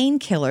and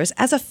painkillers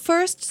as a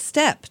first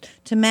step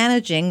to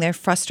managing their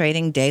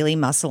frustrating daily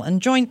muscle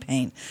and joint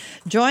pain.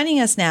 Joining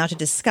us now to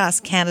discuss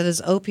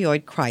Canada's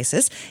opioid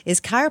crisis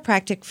is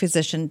chiropractic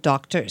physician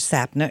Dr.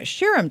 Sapna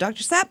Shuram.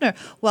 Dr. Sapna,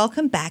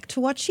 welcome back to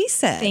What She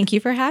Said. Thank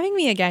you for having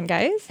me again,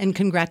 guys. And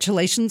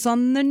congratulations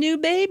on the new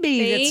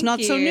baby. Thank It's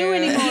not so you. new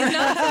anymore. He's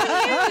not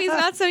so new. He's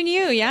not so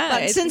new, yeah.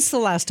 But since the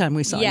last time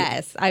we saw you.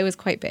 Yes, I was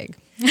quite big.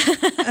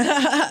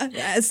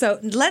 So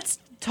let's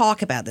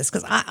talk about this,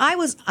 because I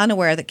was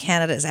unaware that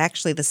Canada is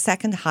actually the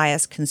second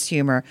highest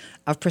consumer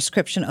of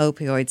prescription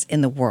opioids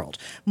in the world.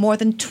 More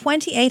than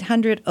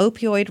 2,800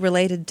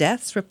 opioid-related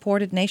deaths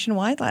reported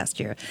nationwide last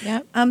year.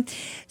 Yep.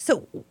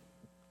 So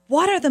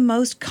what are the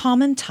most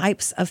common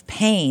types of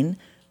pain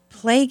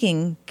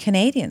plaguing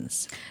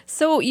Canadians?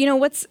 So,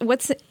 what's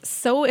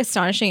so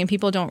astonishing, and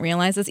people don't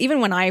realize this,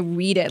 even when I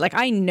read it, like,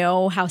 I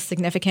know how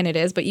significant it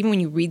is, but even when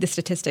you read the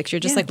statistics, you're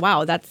just like,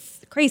 wow, that's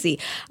crazy.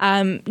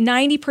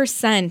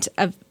 90%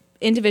 of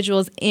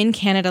individuals in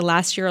Canada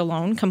last year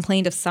alone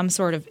complained of some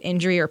sort of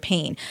injury or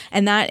pain.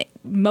 And that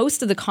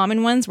most of the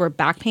common ones were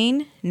back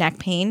pain, neck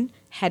pain,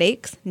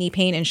 headaches, knee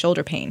pain, and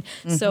shoulder pain.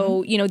 Mm-hmm.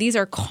 So, these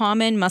are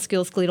common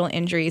musculoskeletal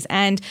injuries,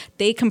 and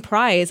they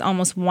comprise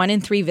almost 1 in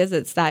 3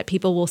 visits that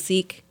people will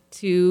seek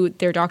to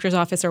their doctor's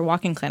office or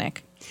walk-in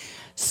clinic.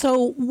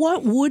 So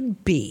what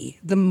would be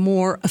the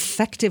more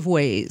effective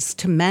ways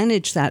to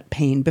manage that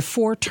pain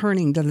before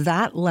turning to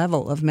that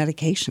level of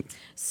medication?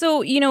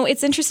 So,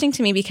 it's interesting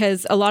to me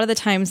because a lot of the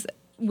times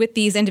with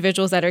these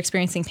individuals that are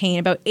experiencing pain,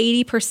 about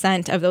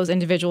 80% of those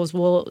individuals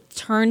will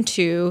turn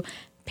to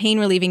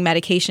pain-relieving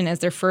medication as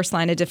their first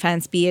line of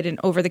defense, be it an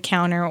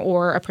over-the-counter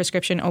or a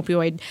prescription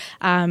opioid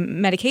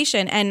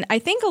medication. And I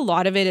think a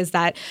lot of it is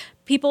that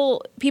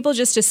people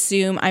just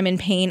assume I'm in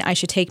pain, I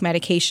should take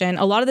medication.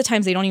 A lot of the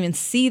times they don't even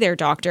see their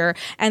doctor.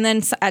 And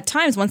then at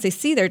times once they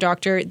see their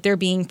doctor, they're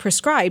being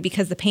prescribed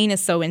because the pain is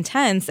so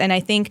intense. And I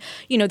think,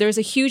 there's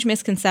a huge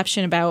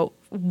misconception about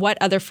what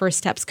other first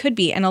steps could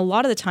be. And a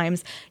lot of the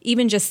times,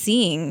 even just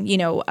seeing,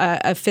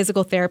 a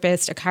physical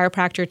therapist, a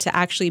chiropractor to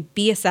actually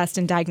be assessed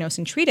and diagnosed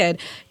and treated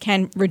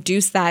can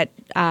reduce that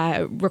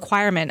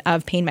requirement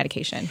of pain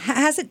medication.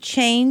 Has it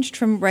changed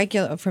from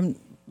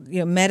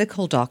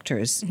medical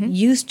doctors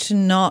used to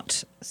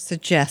not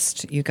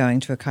suggest you going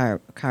to a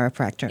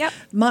chiropractor?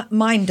 Yep.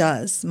 Mine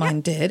does.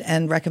 Mine did,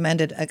 and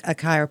recommended a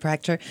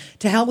chiropractor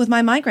to help with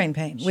my migraine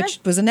pain,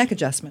 which was a neck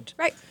adjustment.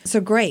 Right. So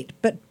great.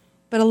 But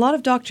a lot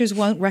of doctors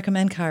won't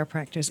recommend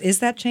chiropractors. Is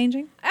that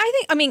changing?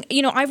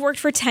 I've worked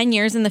for 10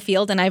 years in the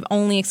field, and I've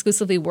only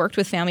exclusively worked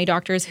with family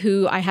doctors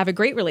who I have a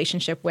great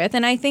relationship with.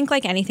 And I think,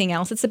 like anything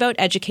else, it's about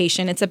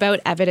education. It's about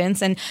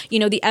evidence. And,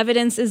 the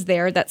evidence is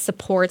there that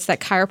supports that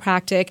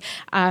chiropractic,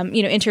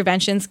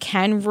 interventions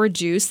can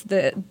reduce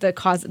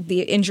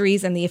the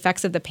injuries and the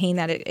effects of the pain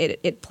that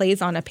it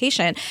plays on a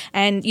patient.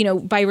 And,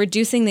 by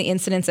reducing the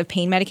incidence of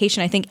pain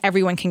medication, I think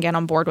everyone can get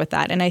on board with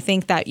that. And I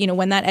think that,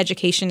 when that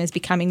education is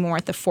becoming more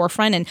at the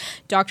forefront, and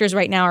doctors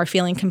right now are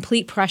feeling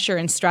complete pressure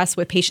and stress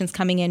with patients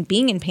coming in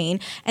being in pain,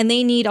 and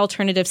they need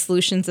alternative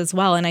solutions as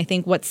well. And I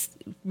think what's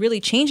really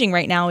changing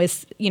right now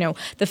is,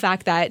 the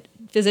fact that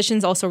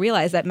physicians also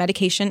realize that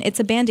medication, it's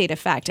a Band-Aid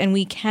effect, and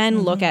we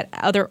can look at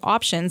other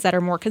options that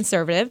are more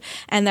conservative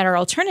and that are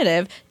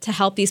alternative to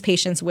help these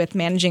patients with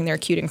managing their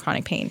acute and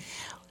chronic pain.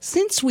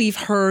 Since we've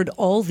heard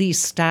all these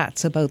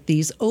stats about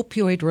these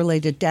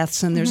opioid-related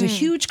deaths, and there's a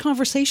huge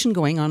conversation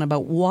going on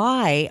about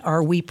why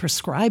are we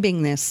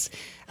prescribing this,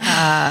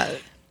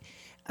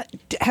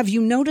 have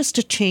you noticed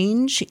a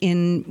change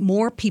in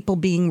more people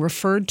being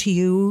referred to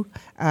you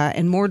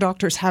and more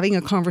doctors having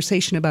a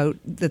conversation about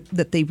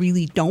that they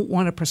really don't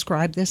want to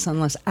prescribe this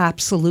unless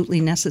absolutely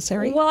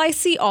necessary? Well, I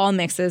see all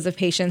mixes of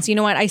patients. You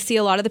know what? I see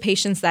a lot of the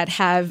patients that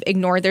have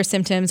ignored their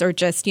symptoms or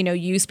just,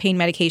 use pain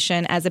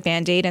medication as a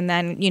Band-Aid, and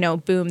then,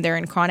 boom, they're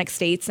in chronic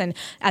states. And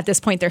at this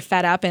point, they're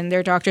fed up and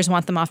their doctors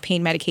want them off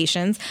pain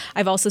medications.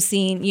 I've also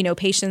seen,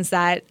 patients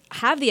that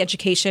have the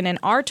education and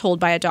are told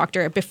by a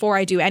doctor, before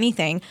I do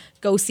anything,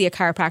 go see a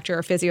chiropractor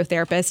or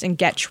physiotherapist and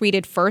get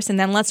treated first, and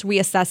then let's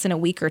reassess in a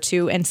week or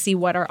two and see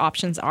what our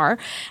options are.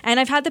 And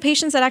I've had the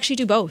patients that actually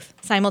do both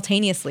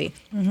simultaneously.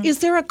 Is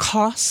there a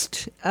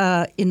cost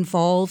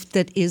involved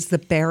that is the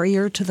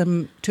barrier to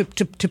them to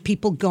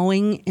people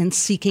going and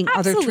seeking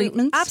other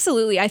treatments?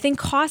 Absolutely. I think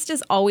cost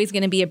is always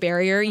going to be a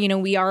barrier.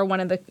 We are one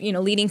of the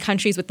leading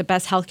countries with the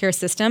best healthcare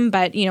system,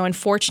 but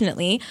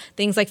unfortunately,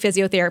 things like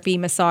physiotherapy,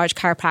 massage,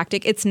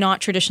 chiropractic, it's not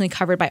traditionally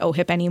covered by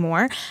OHIP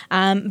anymore.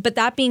 But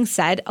that being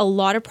said, a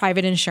lot of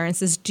private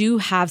insurances do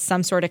have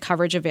some sort of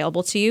coverage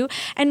available to you.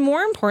 And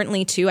more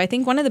importantly, too, I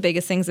think one of the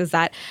biggest things is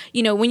that,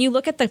 when you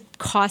look at the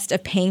cost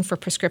of paying for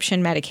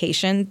prescription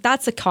medication,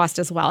 that's a cost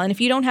as well. And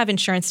if you don't have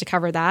insurance to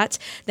cover that,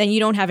 then you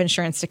don't have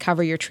insurance to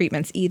cover your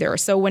treatments either.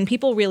 So when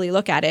people really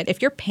look at it,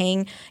 if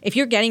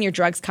you're getting your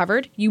drugs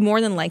covered, you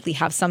more than likely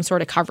have some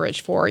sort of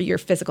coverage for your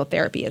physical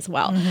therapy as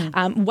well.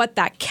 What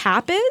that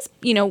cap is,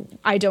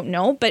 I don't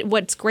know. But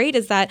what's great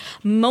is that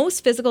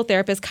most physical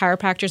therapists,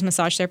 chiropractors,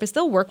 massage therapists,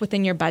 they'll work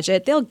within your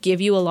budget. They'll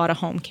give you a lot of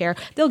home care.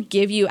 They'll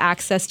give you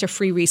access to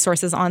free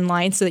resources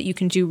online so that you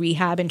can do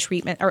rehab and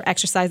treatment or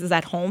exercises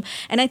at home.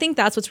 And I think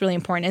that's what's really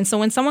important. And so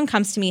when someone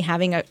comes to me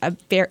having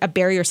a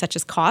barrier such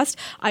as cost,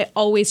 I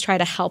always try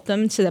to help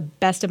them to the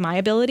best of my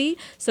ability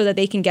so that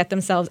they can get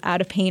themselves out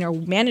of pain or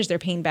manage their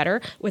pain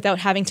better without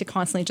having to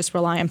constantly just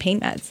rely on pain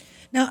meds.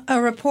 Now,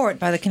 a report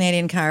by the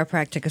Canadian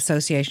Chiropractic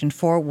Association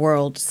for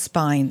World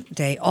Spine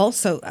Day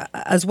also,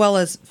 as well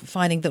as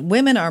finding that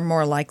women are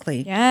more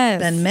likely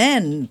than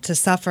men to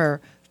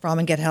suffer from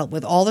and get help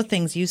with all the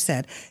things you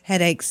said,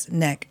 headaches,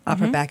 neck,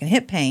 upper back, and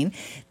hip pain.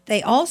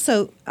 They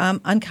also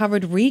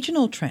uncovered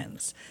regional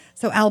trends.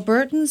 So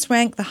Albertans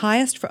rank the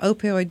highest for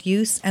opioid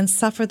use and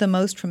suffer the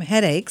most from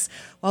headaches,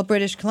 while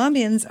British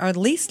Columbians are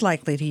least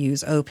likely to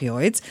use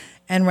opioids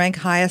and rank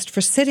highest for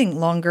sitting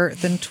longer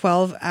than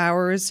 12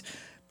 hours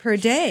per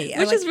day.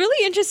 Which is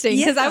really interesting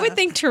because I would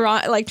think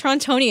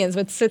Torontonians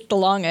would sit the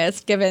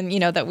longest given,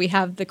 that we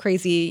have the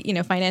crazy,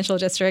 financial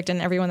district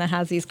and everyone that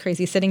has these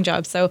crazy sitting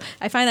jobs. So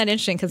I find that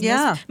interesting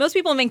because most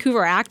people in Vancouver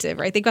are active,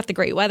 right? They've got the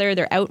great weather.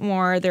 They're out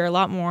more. They're a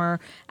lot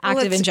more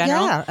active in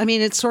general. Yeah, I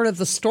mean, it's sort of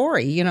the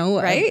story,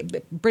 right?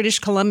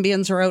 British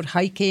Columbians are out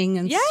hiking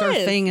and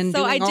surfing and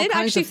doing all kinds of things. So I did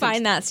actually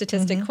find that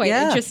statistic quite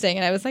interesting.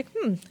 And I was like,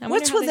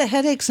 what's with the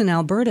headaches in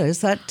Alberta?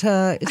 Is that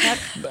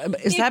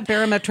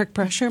barometric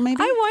pressure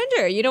maybe? I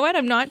wonder. You know what?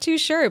 I'm not too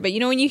sure. But,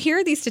 when you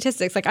hear these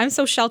statistics, like I'm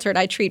so sheltered,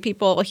 I treat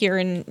people here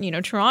in,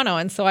 Toronto.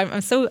 And so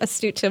I'm so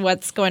astute to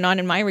what's going on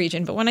in my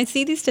region. But when I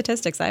see these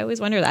statistics, I always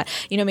wonder that,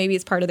 maybe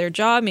it's part of their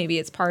job. Maybe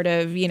it's part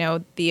of,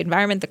 the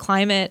environment, the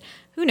climate.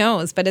 Who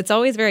knows? But it's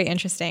always very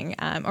interesting.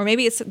 Or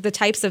maybe it's the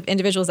types of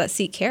individuals that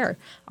seek care.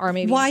 Or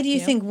maybe. Why do you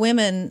think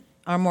women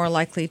are more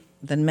likely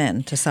than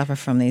men to suffer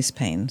from these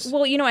pains?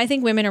 Well, I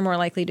think women are more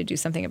likely to do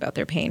something about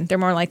their pain. They're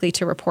more likely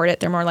to report it.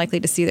 They're more likely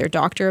to see their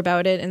doctor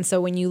about it. And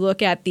so when you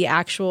look at the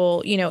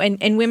actual,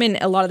 and women,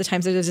 a lot of the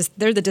times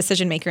they're the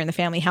decision maker in the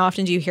family. How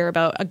often do you hear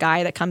about a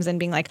guy that comes in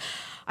being like,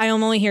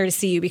 I'm only here to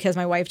see you because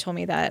my wife told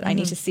me that I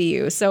need to see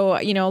you. So,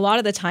 a lot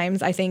of the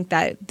times I think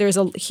that there's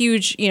a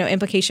huge,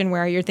 implication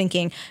where you're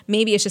thinking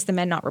maybe it's just the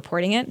men not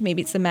reporting it.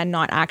 Maybe it's the men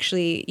not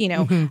actually,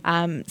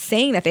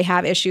 saying that they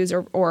have issues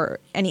or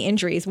any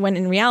injuries, when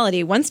in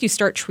reality, once you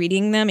start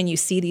treating them and you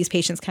see these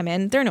patients come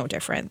in, they're no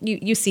different.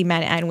 You see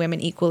men and women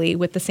equally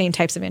with the same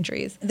types of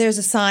injuries. There's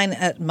a sign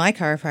at my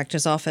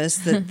chiropractor's office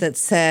that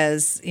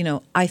says,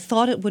 I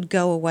thought it would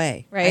go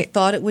away. Right. I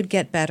thought it would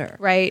get better.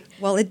 Right.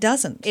 Well, it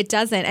doesn't. It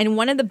doesn't. And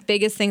one of the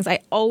biggest things I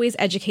always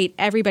educate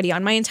everybody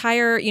on, my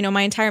entire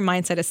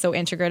mindset is so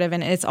integrative,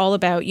 and it's all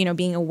about,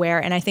 being aware.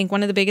 And I think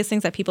one of the biggest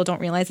things that people don't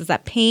realize is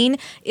that pain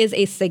is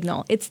a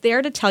signal. It's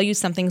there to tell you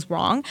something's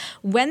wrong.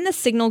 When the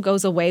signal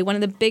goes away, one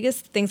of the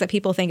biggest things that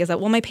people think is that,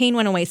 well, my pain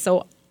went away,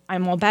 so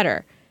I'm all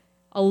better.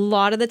 A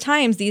lot of the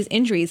times, these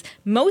injuries,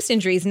 most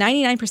injuries,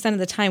 99% of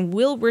the time,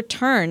 will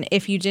return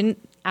if you didn't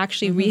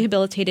actually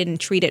rehabilitate it and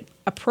treat it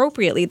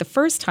appropriately the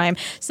first time.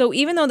 So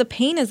even though the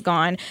pain is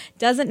gone,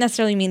 doesn't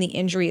necessarily mean the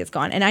injury is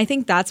gone. And I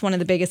think that's one of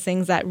the biggest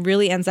things that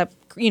really ends up,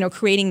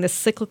 creating this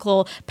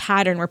cyclical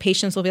pattern where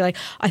patients will be like,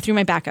 I threw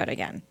my back out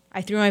again.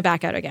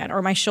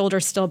 Or my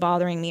shoulder's still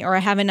bothering me, or I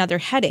have another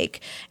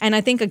headache. And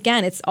I think,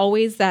 again, it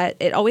always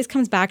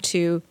comes back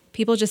to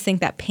people just think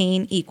that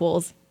pain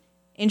equals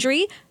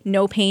injury,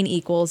 no pain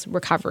equals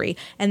recovery.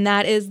 And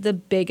that is the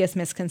biggest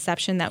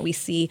misconception that we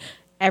see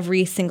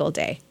every single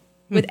day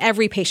with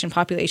every patient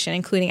population,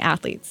 including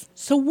athletes.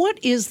 So what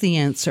is the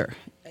answer?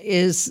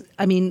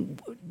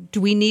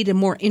 Do we need a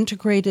more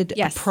integrated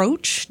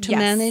approach to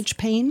manage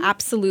pain?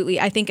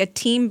 Absolutely. I think a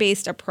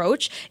team-based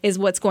approach is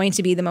what's going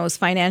to be the most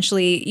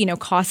financially,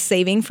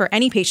 cost-saving for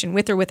any patient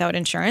with or without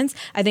insurance.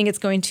 I think it's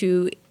going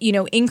to,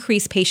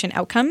 increase patient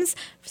outcomes.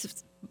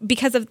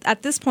 Because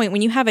at this point,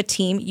 when you have a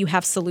team, you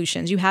have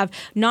solutions. You have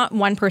not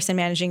one person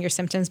managing your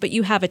symptoms, but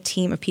you have a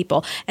team of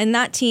people. And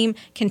that team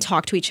can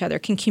talk to each other,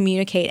 can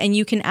communicate, and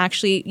you can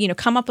actually,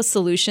 come up with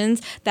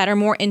solutions that are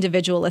more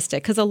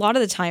individualistic. Because a lot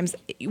of the times,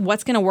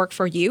 what's going to work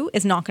for you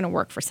is not going to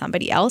work for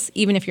somebody else,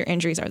 even if your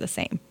injuries are the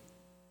same.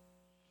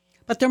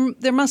 But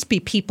there must be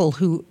people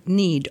who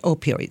need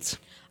opioids.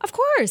 Of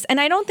course.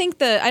 And I don't think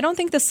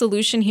the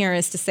solution here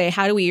is to say,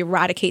 how do we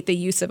eradicate the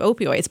use of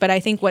opioids? But I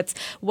think what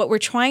we're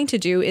trying to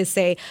do is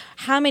say,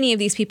 how many of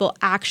these people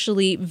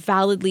actually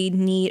validly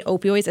need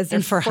opioids as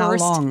their first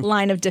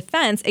line of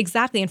defense?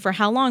 Exactly. And for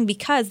how long?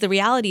 Because the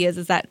reality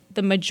is that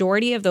the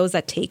majority of those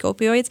that take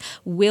opioids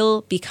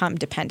will become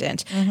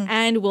dependent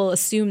and will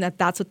assume that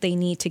that's what they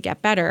need to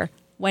get better,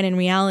 when in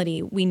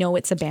reality, we know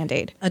it's a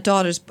Band-Aid. One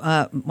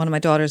of my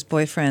daughter's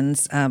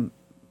boyfriends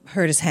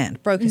hurt his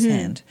hand, broke his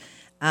hand.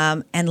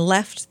 And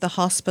left the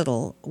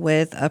hospital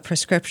with a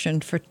prescription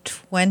for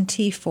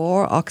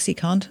 24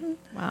 OxyContin.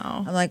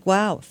 Wow. I'm like,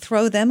 wow,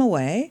 throw them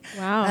away.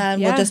 Wow.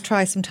 And we'll just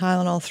try some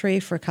Tylenol 3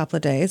 for a couple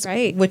of days,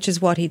 right. Which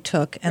is what he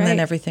took. And then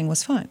everything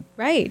was fine.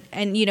 Right.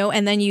 And,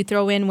 and then you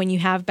throw in, when you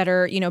have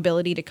better,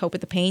 ability to cope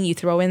with the pain, you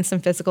throw in some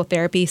physical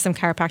therapy, some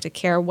chiropractic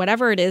care,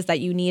 whatever it is that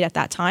you need at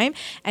that time.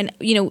 And,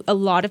 a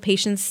lot of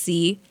patients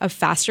see a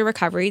faster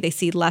recovery. They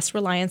see less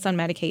reliance on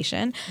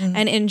medication.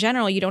 And in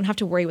general, you don't have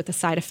to worry with the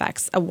side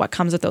effects of what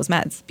comes with those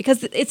meds,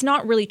 because it's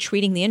not really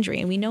treating the injury.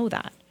 And we know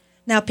that.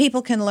 Now,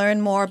 people can learn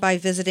more by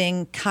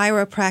visiting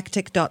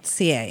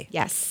chiropractic.ca.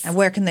 Yes. And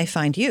where can they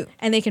find you?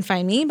 And they can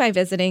find me by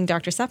visiting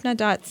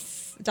drsapna.com.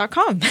 So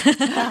think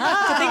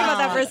about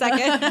that for a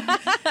second.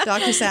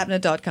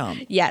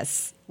 drsapna.com.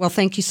 Yes. Well,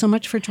 thank you so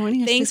much for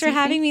joining us. Thanks for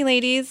having me,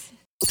 ladies.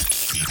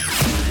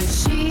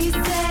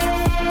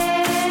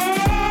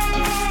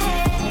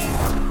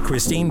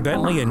 Christine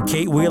Bentley and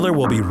Kate Wheeler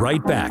will be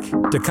right back.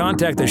 To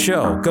contact the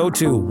show, go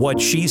to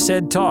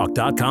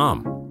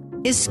whatshesaidtalk.com.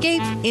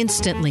 Escape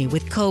instantly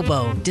with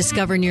Kobo.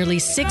 Discover nearly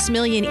 6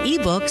 million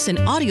ebooks and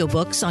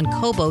audiobooks on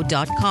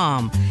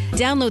Kobo.com.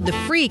 Download the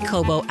free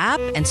Kobo app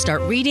and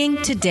start reading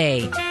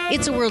today.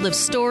 It's a world of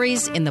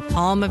stories in the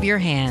palm of your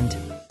hand.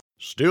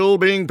 Still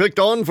being picked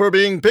on for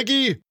being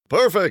picky?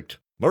 Perfect!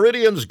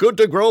 Meridian's Good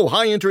to Grow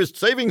high-interest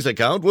savings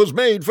account was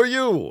made for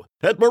you.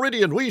 At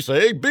Meridian, we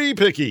say be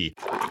picky.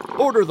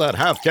 Order that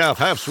half-calf,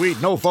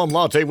 half-sweet, no-foam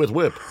latte with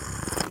whip.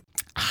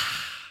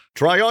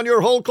 Try on your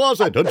whole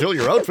closet until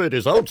your outfit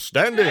is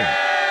outstanding.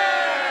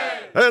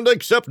 And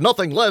accept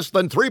nothing less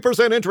than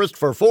 3% interest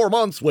for 4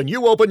 months when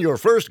you open your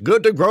first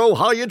Good to Grow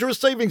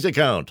high-interest savings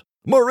account.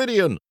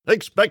 Meridian,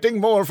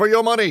 expecting more for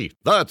your money.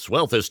 That's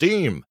wealth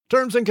esteem.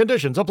 Terms and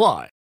conditions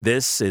apply.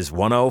 This is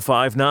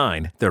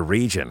 105.9 The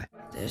Region.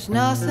 There's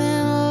nothing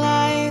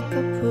like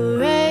a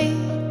parade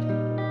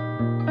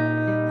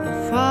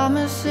of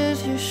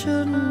promises you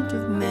shouldn't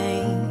have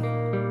made.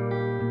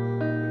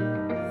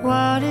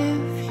 What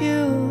if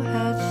you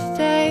had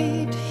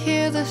stayed to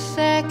hear the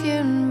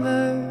second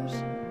verse?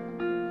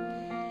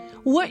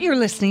 What you're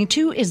listening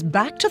to is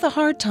Back to the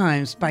Hard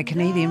Times by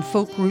Canadian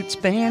folk roots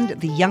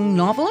band The Young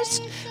Novelists,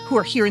 who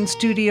are here in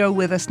studio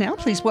with us now.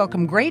 Please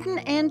welcome Graydon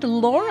and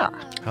Laura.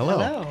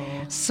 Hello.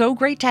 So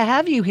great to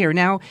have you here.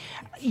 Now,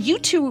 you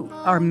two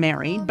are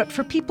married, but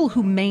for people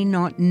who may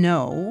not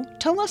know,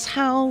 tell us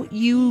how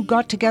you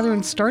got together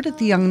and started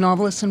The Young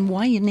Novelists and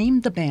why you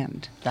named the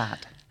band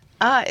that.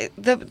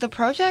 The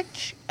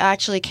project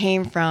actually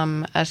came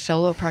from a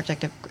solo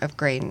project of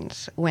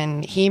Graydon's.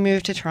 When he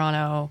moved to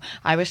Toronto,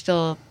 I was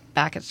still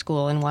back at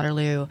school in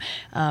Waterloo,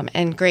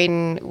 and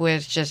Graydon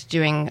was just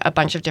doing a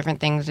bunch of different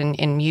things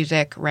in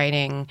music,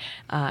 writing,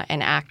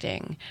 and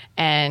acting,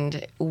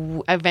 and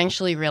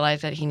eventually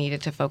realized that he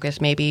needed to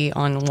focus maybe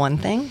on one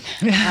thing.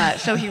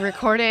 So he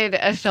recorded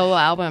a solo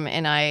album,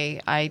 and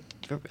I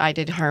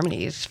did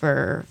harmonies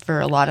for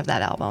a lot of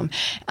that album,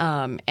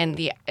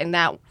 and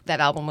that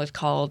album was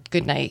called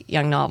Goodnight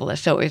Young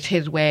Novelist. So it was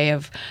his way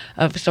of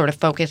sort of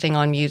focusing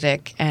on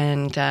music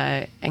and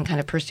kind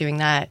of pursuing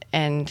that.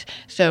 And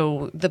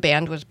so the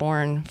band was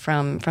born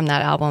from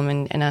that album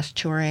and us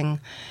touring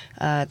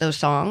those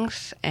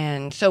songs.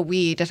 And so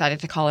we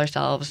decided to call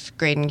ourselves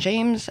Graydon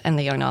James and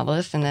the Young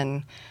Novelists, and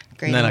then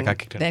Graydon. And then I got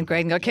kicked out. Then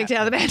Graydon got kicked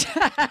out of the band.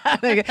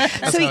 There you go.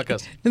 That's how it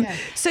goes.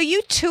 So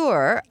you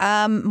tour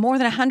more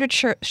than 100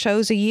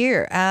 shows a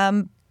year,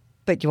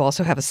 but you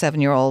also have a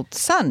 7-year-old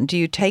son. Do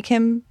you take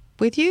him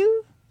with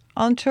you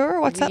on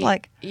tour? What's that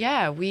like?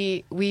 Yeah,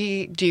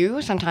 we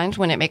do sometimes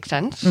when it makes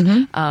sense,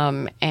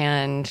 and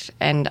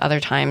other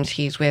times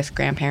he's with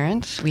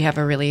grandparents. We have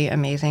a really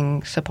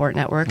amazing support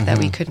network that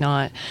we could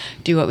not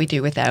do what we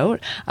do without.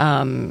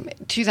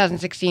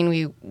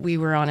 2016, we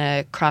were on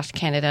a cross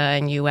Canada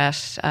and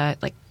U.S.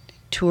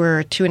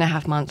 Tour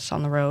 2.5 months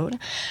on the road,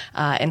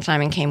 and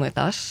Simon came with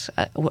us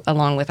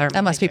along with our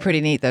That must be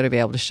pretty neat, though, to be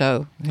able to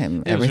show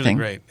him It was everything.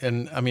 really great.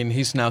 And I mean,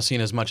 he's now seen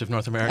as much of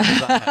North America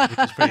as I have, which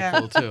is pretty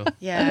cool too.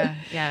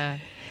 Yeah.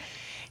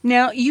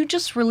 Now, you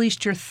just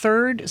released your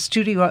third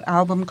studio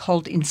album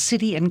called In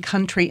City and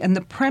Country, and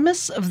the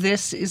premise of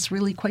this is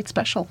really quite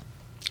special.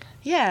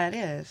 Yeah, it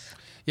is.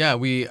 Yeah,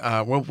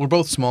 we're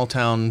both small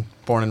town,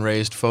 born and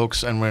raised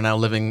folks, and we're now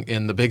living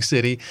in the big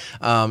city.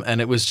 And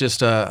it was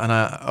just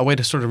a way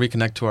to sort of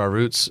reconnect to our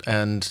roots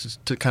and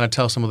to kind of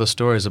tell some of the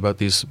stories about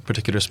these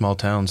particular small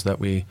towns that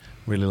we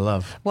really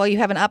love. Well, you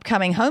have an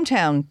upcoming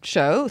hometown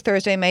show,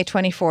 Thursday, May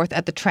 24th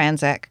at the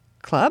Transac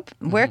Club.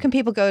 Where can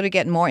people go to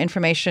get more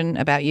information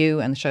about you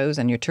and the shows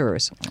and your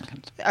tours?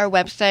 Our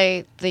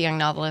website,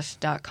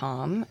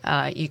 theyoungnovelist.com.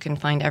 You can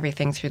find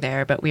everything through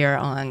there, but we are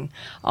on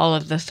all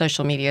of the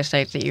social media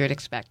sites that you would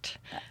expect.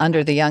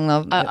 Under the Young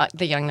Novelist?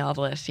 The Young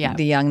Novelist, yeah.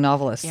 The Young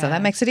Novelist. So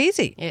that makes it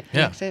easy. It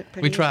makes it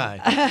pretty we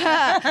try.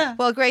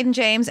 Well, Graydon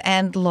James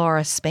and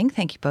Laura Spink,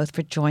 thank you both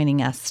for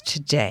joining us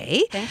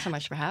today. Thanks so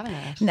much for having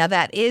us. Now,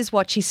 that is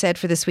What She Said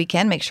for this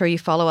weekend. Make sure you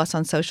follow us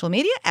on social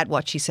media at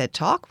What She Said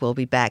Talk. We'll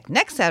be back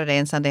next Saturday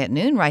and Sunday at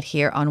noon right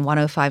here on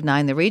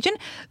 105.9 The Region.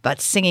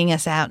 But singing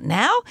us out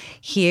now,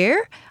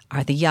 here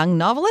are the Young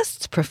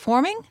Novelists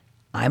performing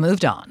I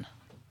Moved On.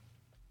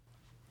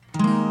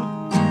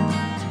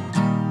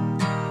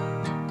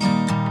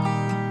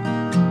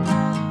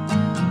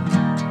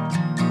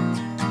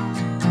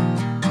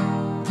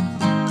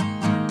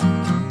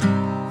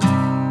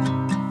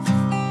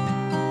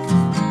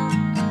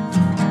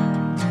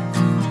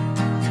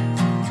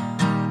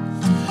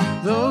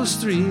 Those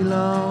 3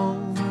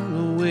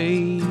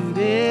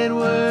 long-awaited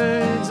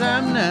words,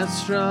 I'm not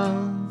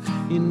strong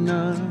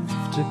enough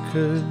to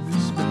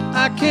curse, but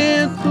I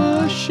can't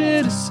push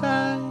it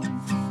aside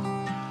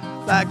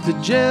like the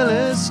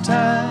jealous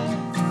tide.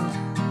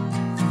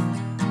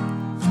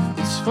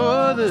 It's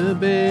for the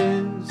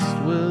best,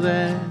 well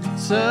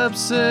that's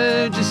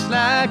absurd, just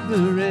like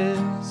the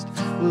rest,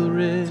 well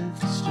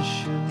rest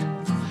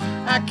assured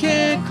I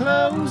can't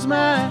close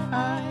my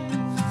eyes,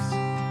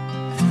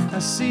 I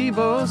see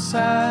both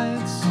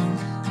sides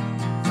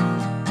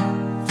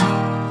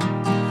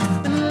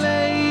and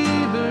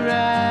labor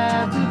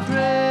at the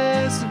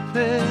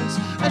precipice.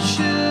 I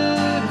should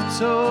have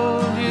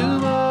told you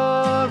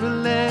more or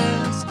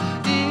less.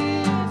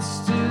 It's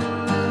too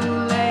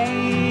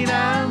late,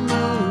 I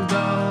moved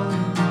on.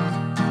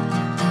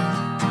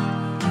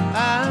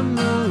 I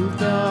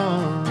moved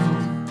on.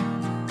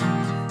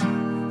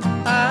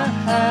 I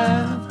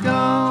have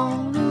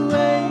gone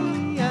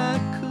away, I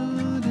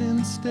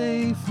couldn't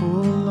stay for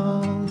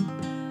long.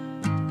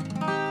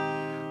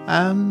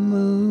 I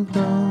moved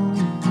on.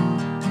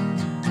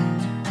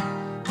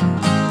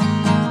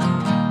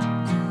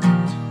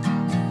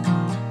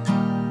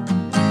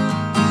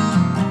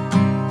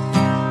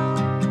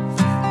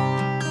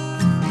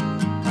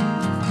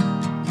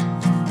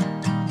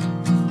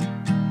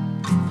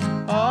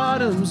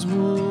 Autumn's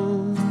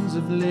wounds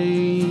have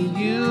laid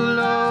you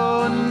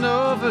low and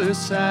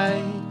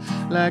oversight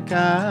like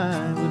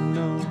I would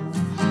know,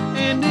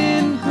 and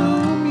in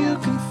whom you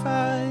can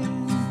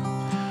find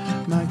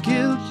my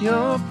guilt,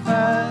 your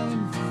pride.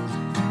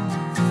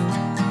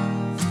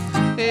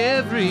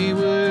 Every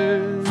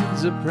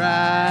word's a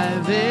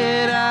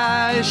private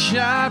eye, a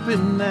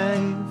sharpened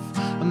knife,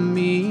 a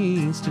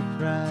means to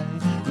cry.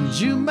 and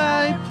you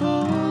might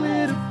pull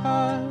it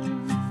apart.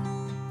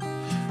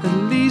 At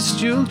least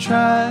you'll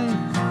try.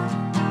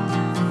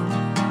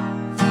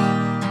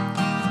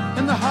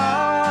 And the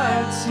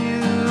hearts you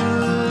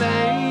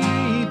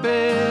lay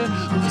bare,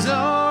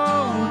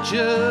 don't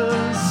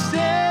just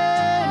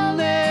stand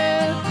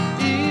there.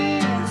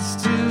 It's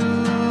too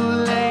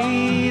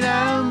late.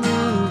 I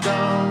moved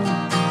on.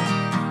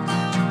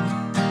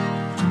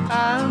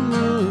 I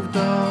moved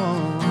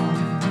on.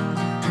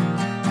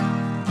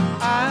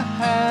 I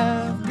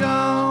have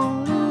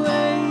gone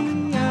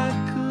away.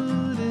 I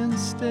couldn't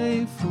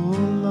stay for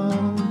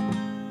long.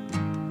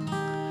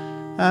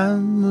 I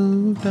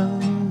moved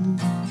on.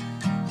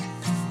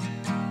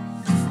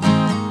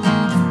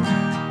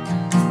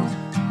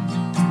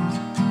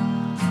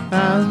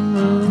 I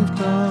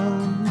moved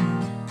on.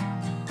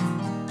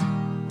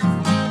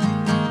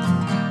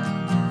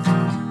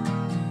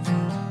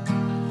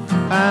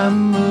 I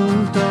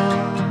moved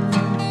on.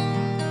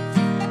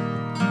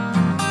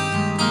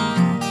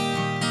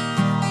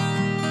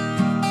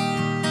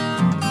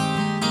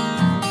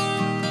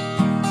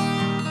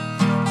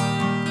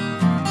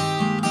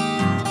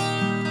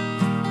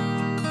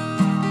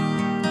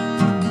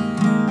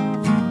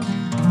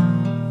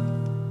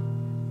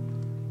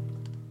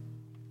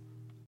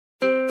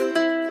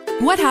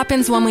 What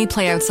happens when we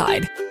play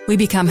outside? We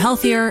become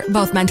healthier,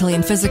 both mentally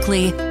and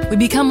physically. We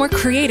become more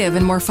creative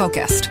and more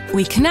focused.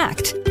 We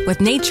connect with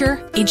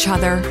nature, each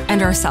other,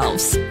 and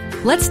ourselves.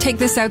 Let's Take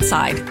This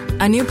Outside,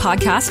 a new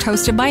podcast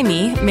hosted by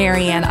me,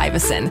 Marianne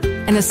Iveson,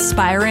 an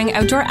aspiring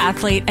outdoor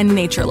athlete and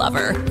nature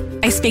lover.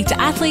 I speak to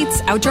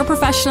athletes, outdoor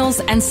professionals,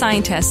 and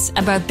scientists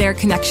about their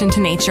connection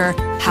to nature,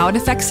 how it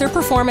affects their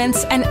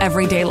performance, and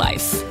everyday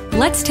life.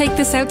 Let's Take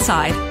This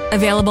Outside,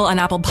 available on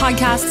Apple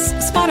Podcasts,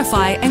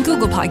 Spotify, and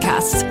Google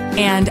Podcasts,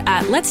 and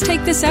at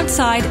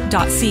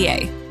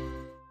letstakethisoutside.ca.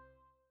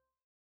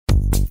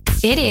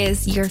 It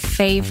is your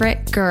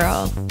favorite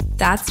girl.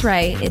 That's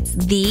right, it's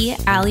the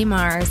Allie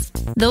Mars,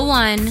 the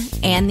one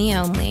and the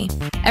only.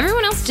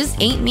 Everyone else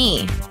just ain't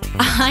me.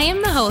 I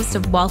am the host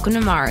of Welcome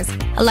to Mars,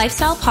 a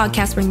lifestyle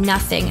podcast where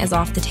nothing is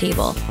off the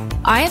table.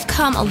 I have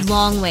come a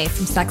long way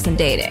from sex and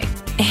dating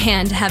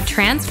and have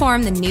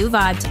transformed the new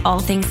vibe to all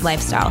things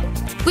lifestyle.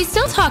 We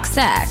still talk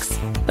sex,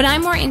 but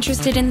I'm more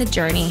interested in the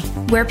journey,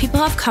 where people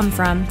have come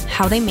from,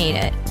 how they made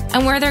it,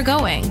 and where they're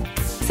going.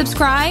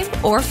 Subscribe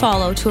or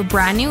follow to a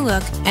brand new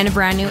look and a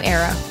brand new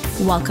era.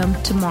 Welcome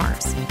to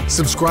Mars.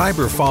 Subscribe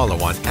or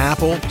follow on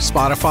Apple,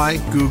 Spotify,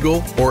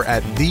 Google, or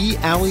at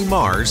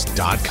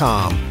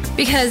thealliemars.com.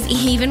 Because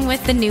even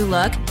with the new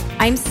look,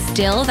 I'm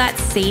still that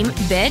same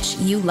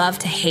bitch you love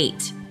to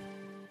hate.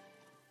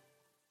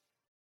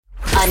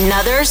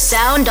 Another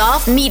Sound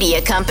Off Media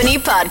Company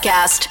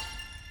podcast.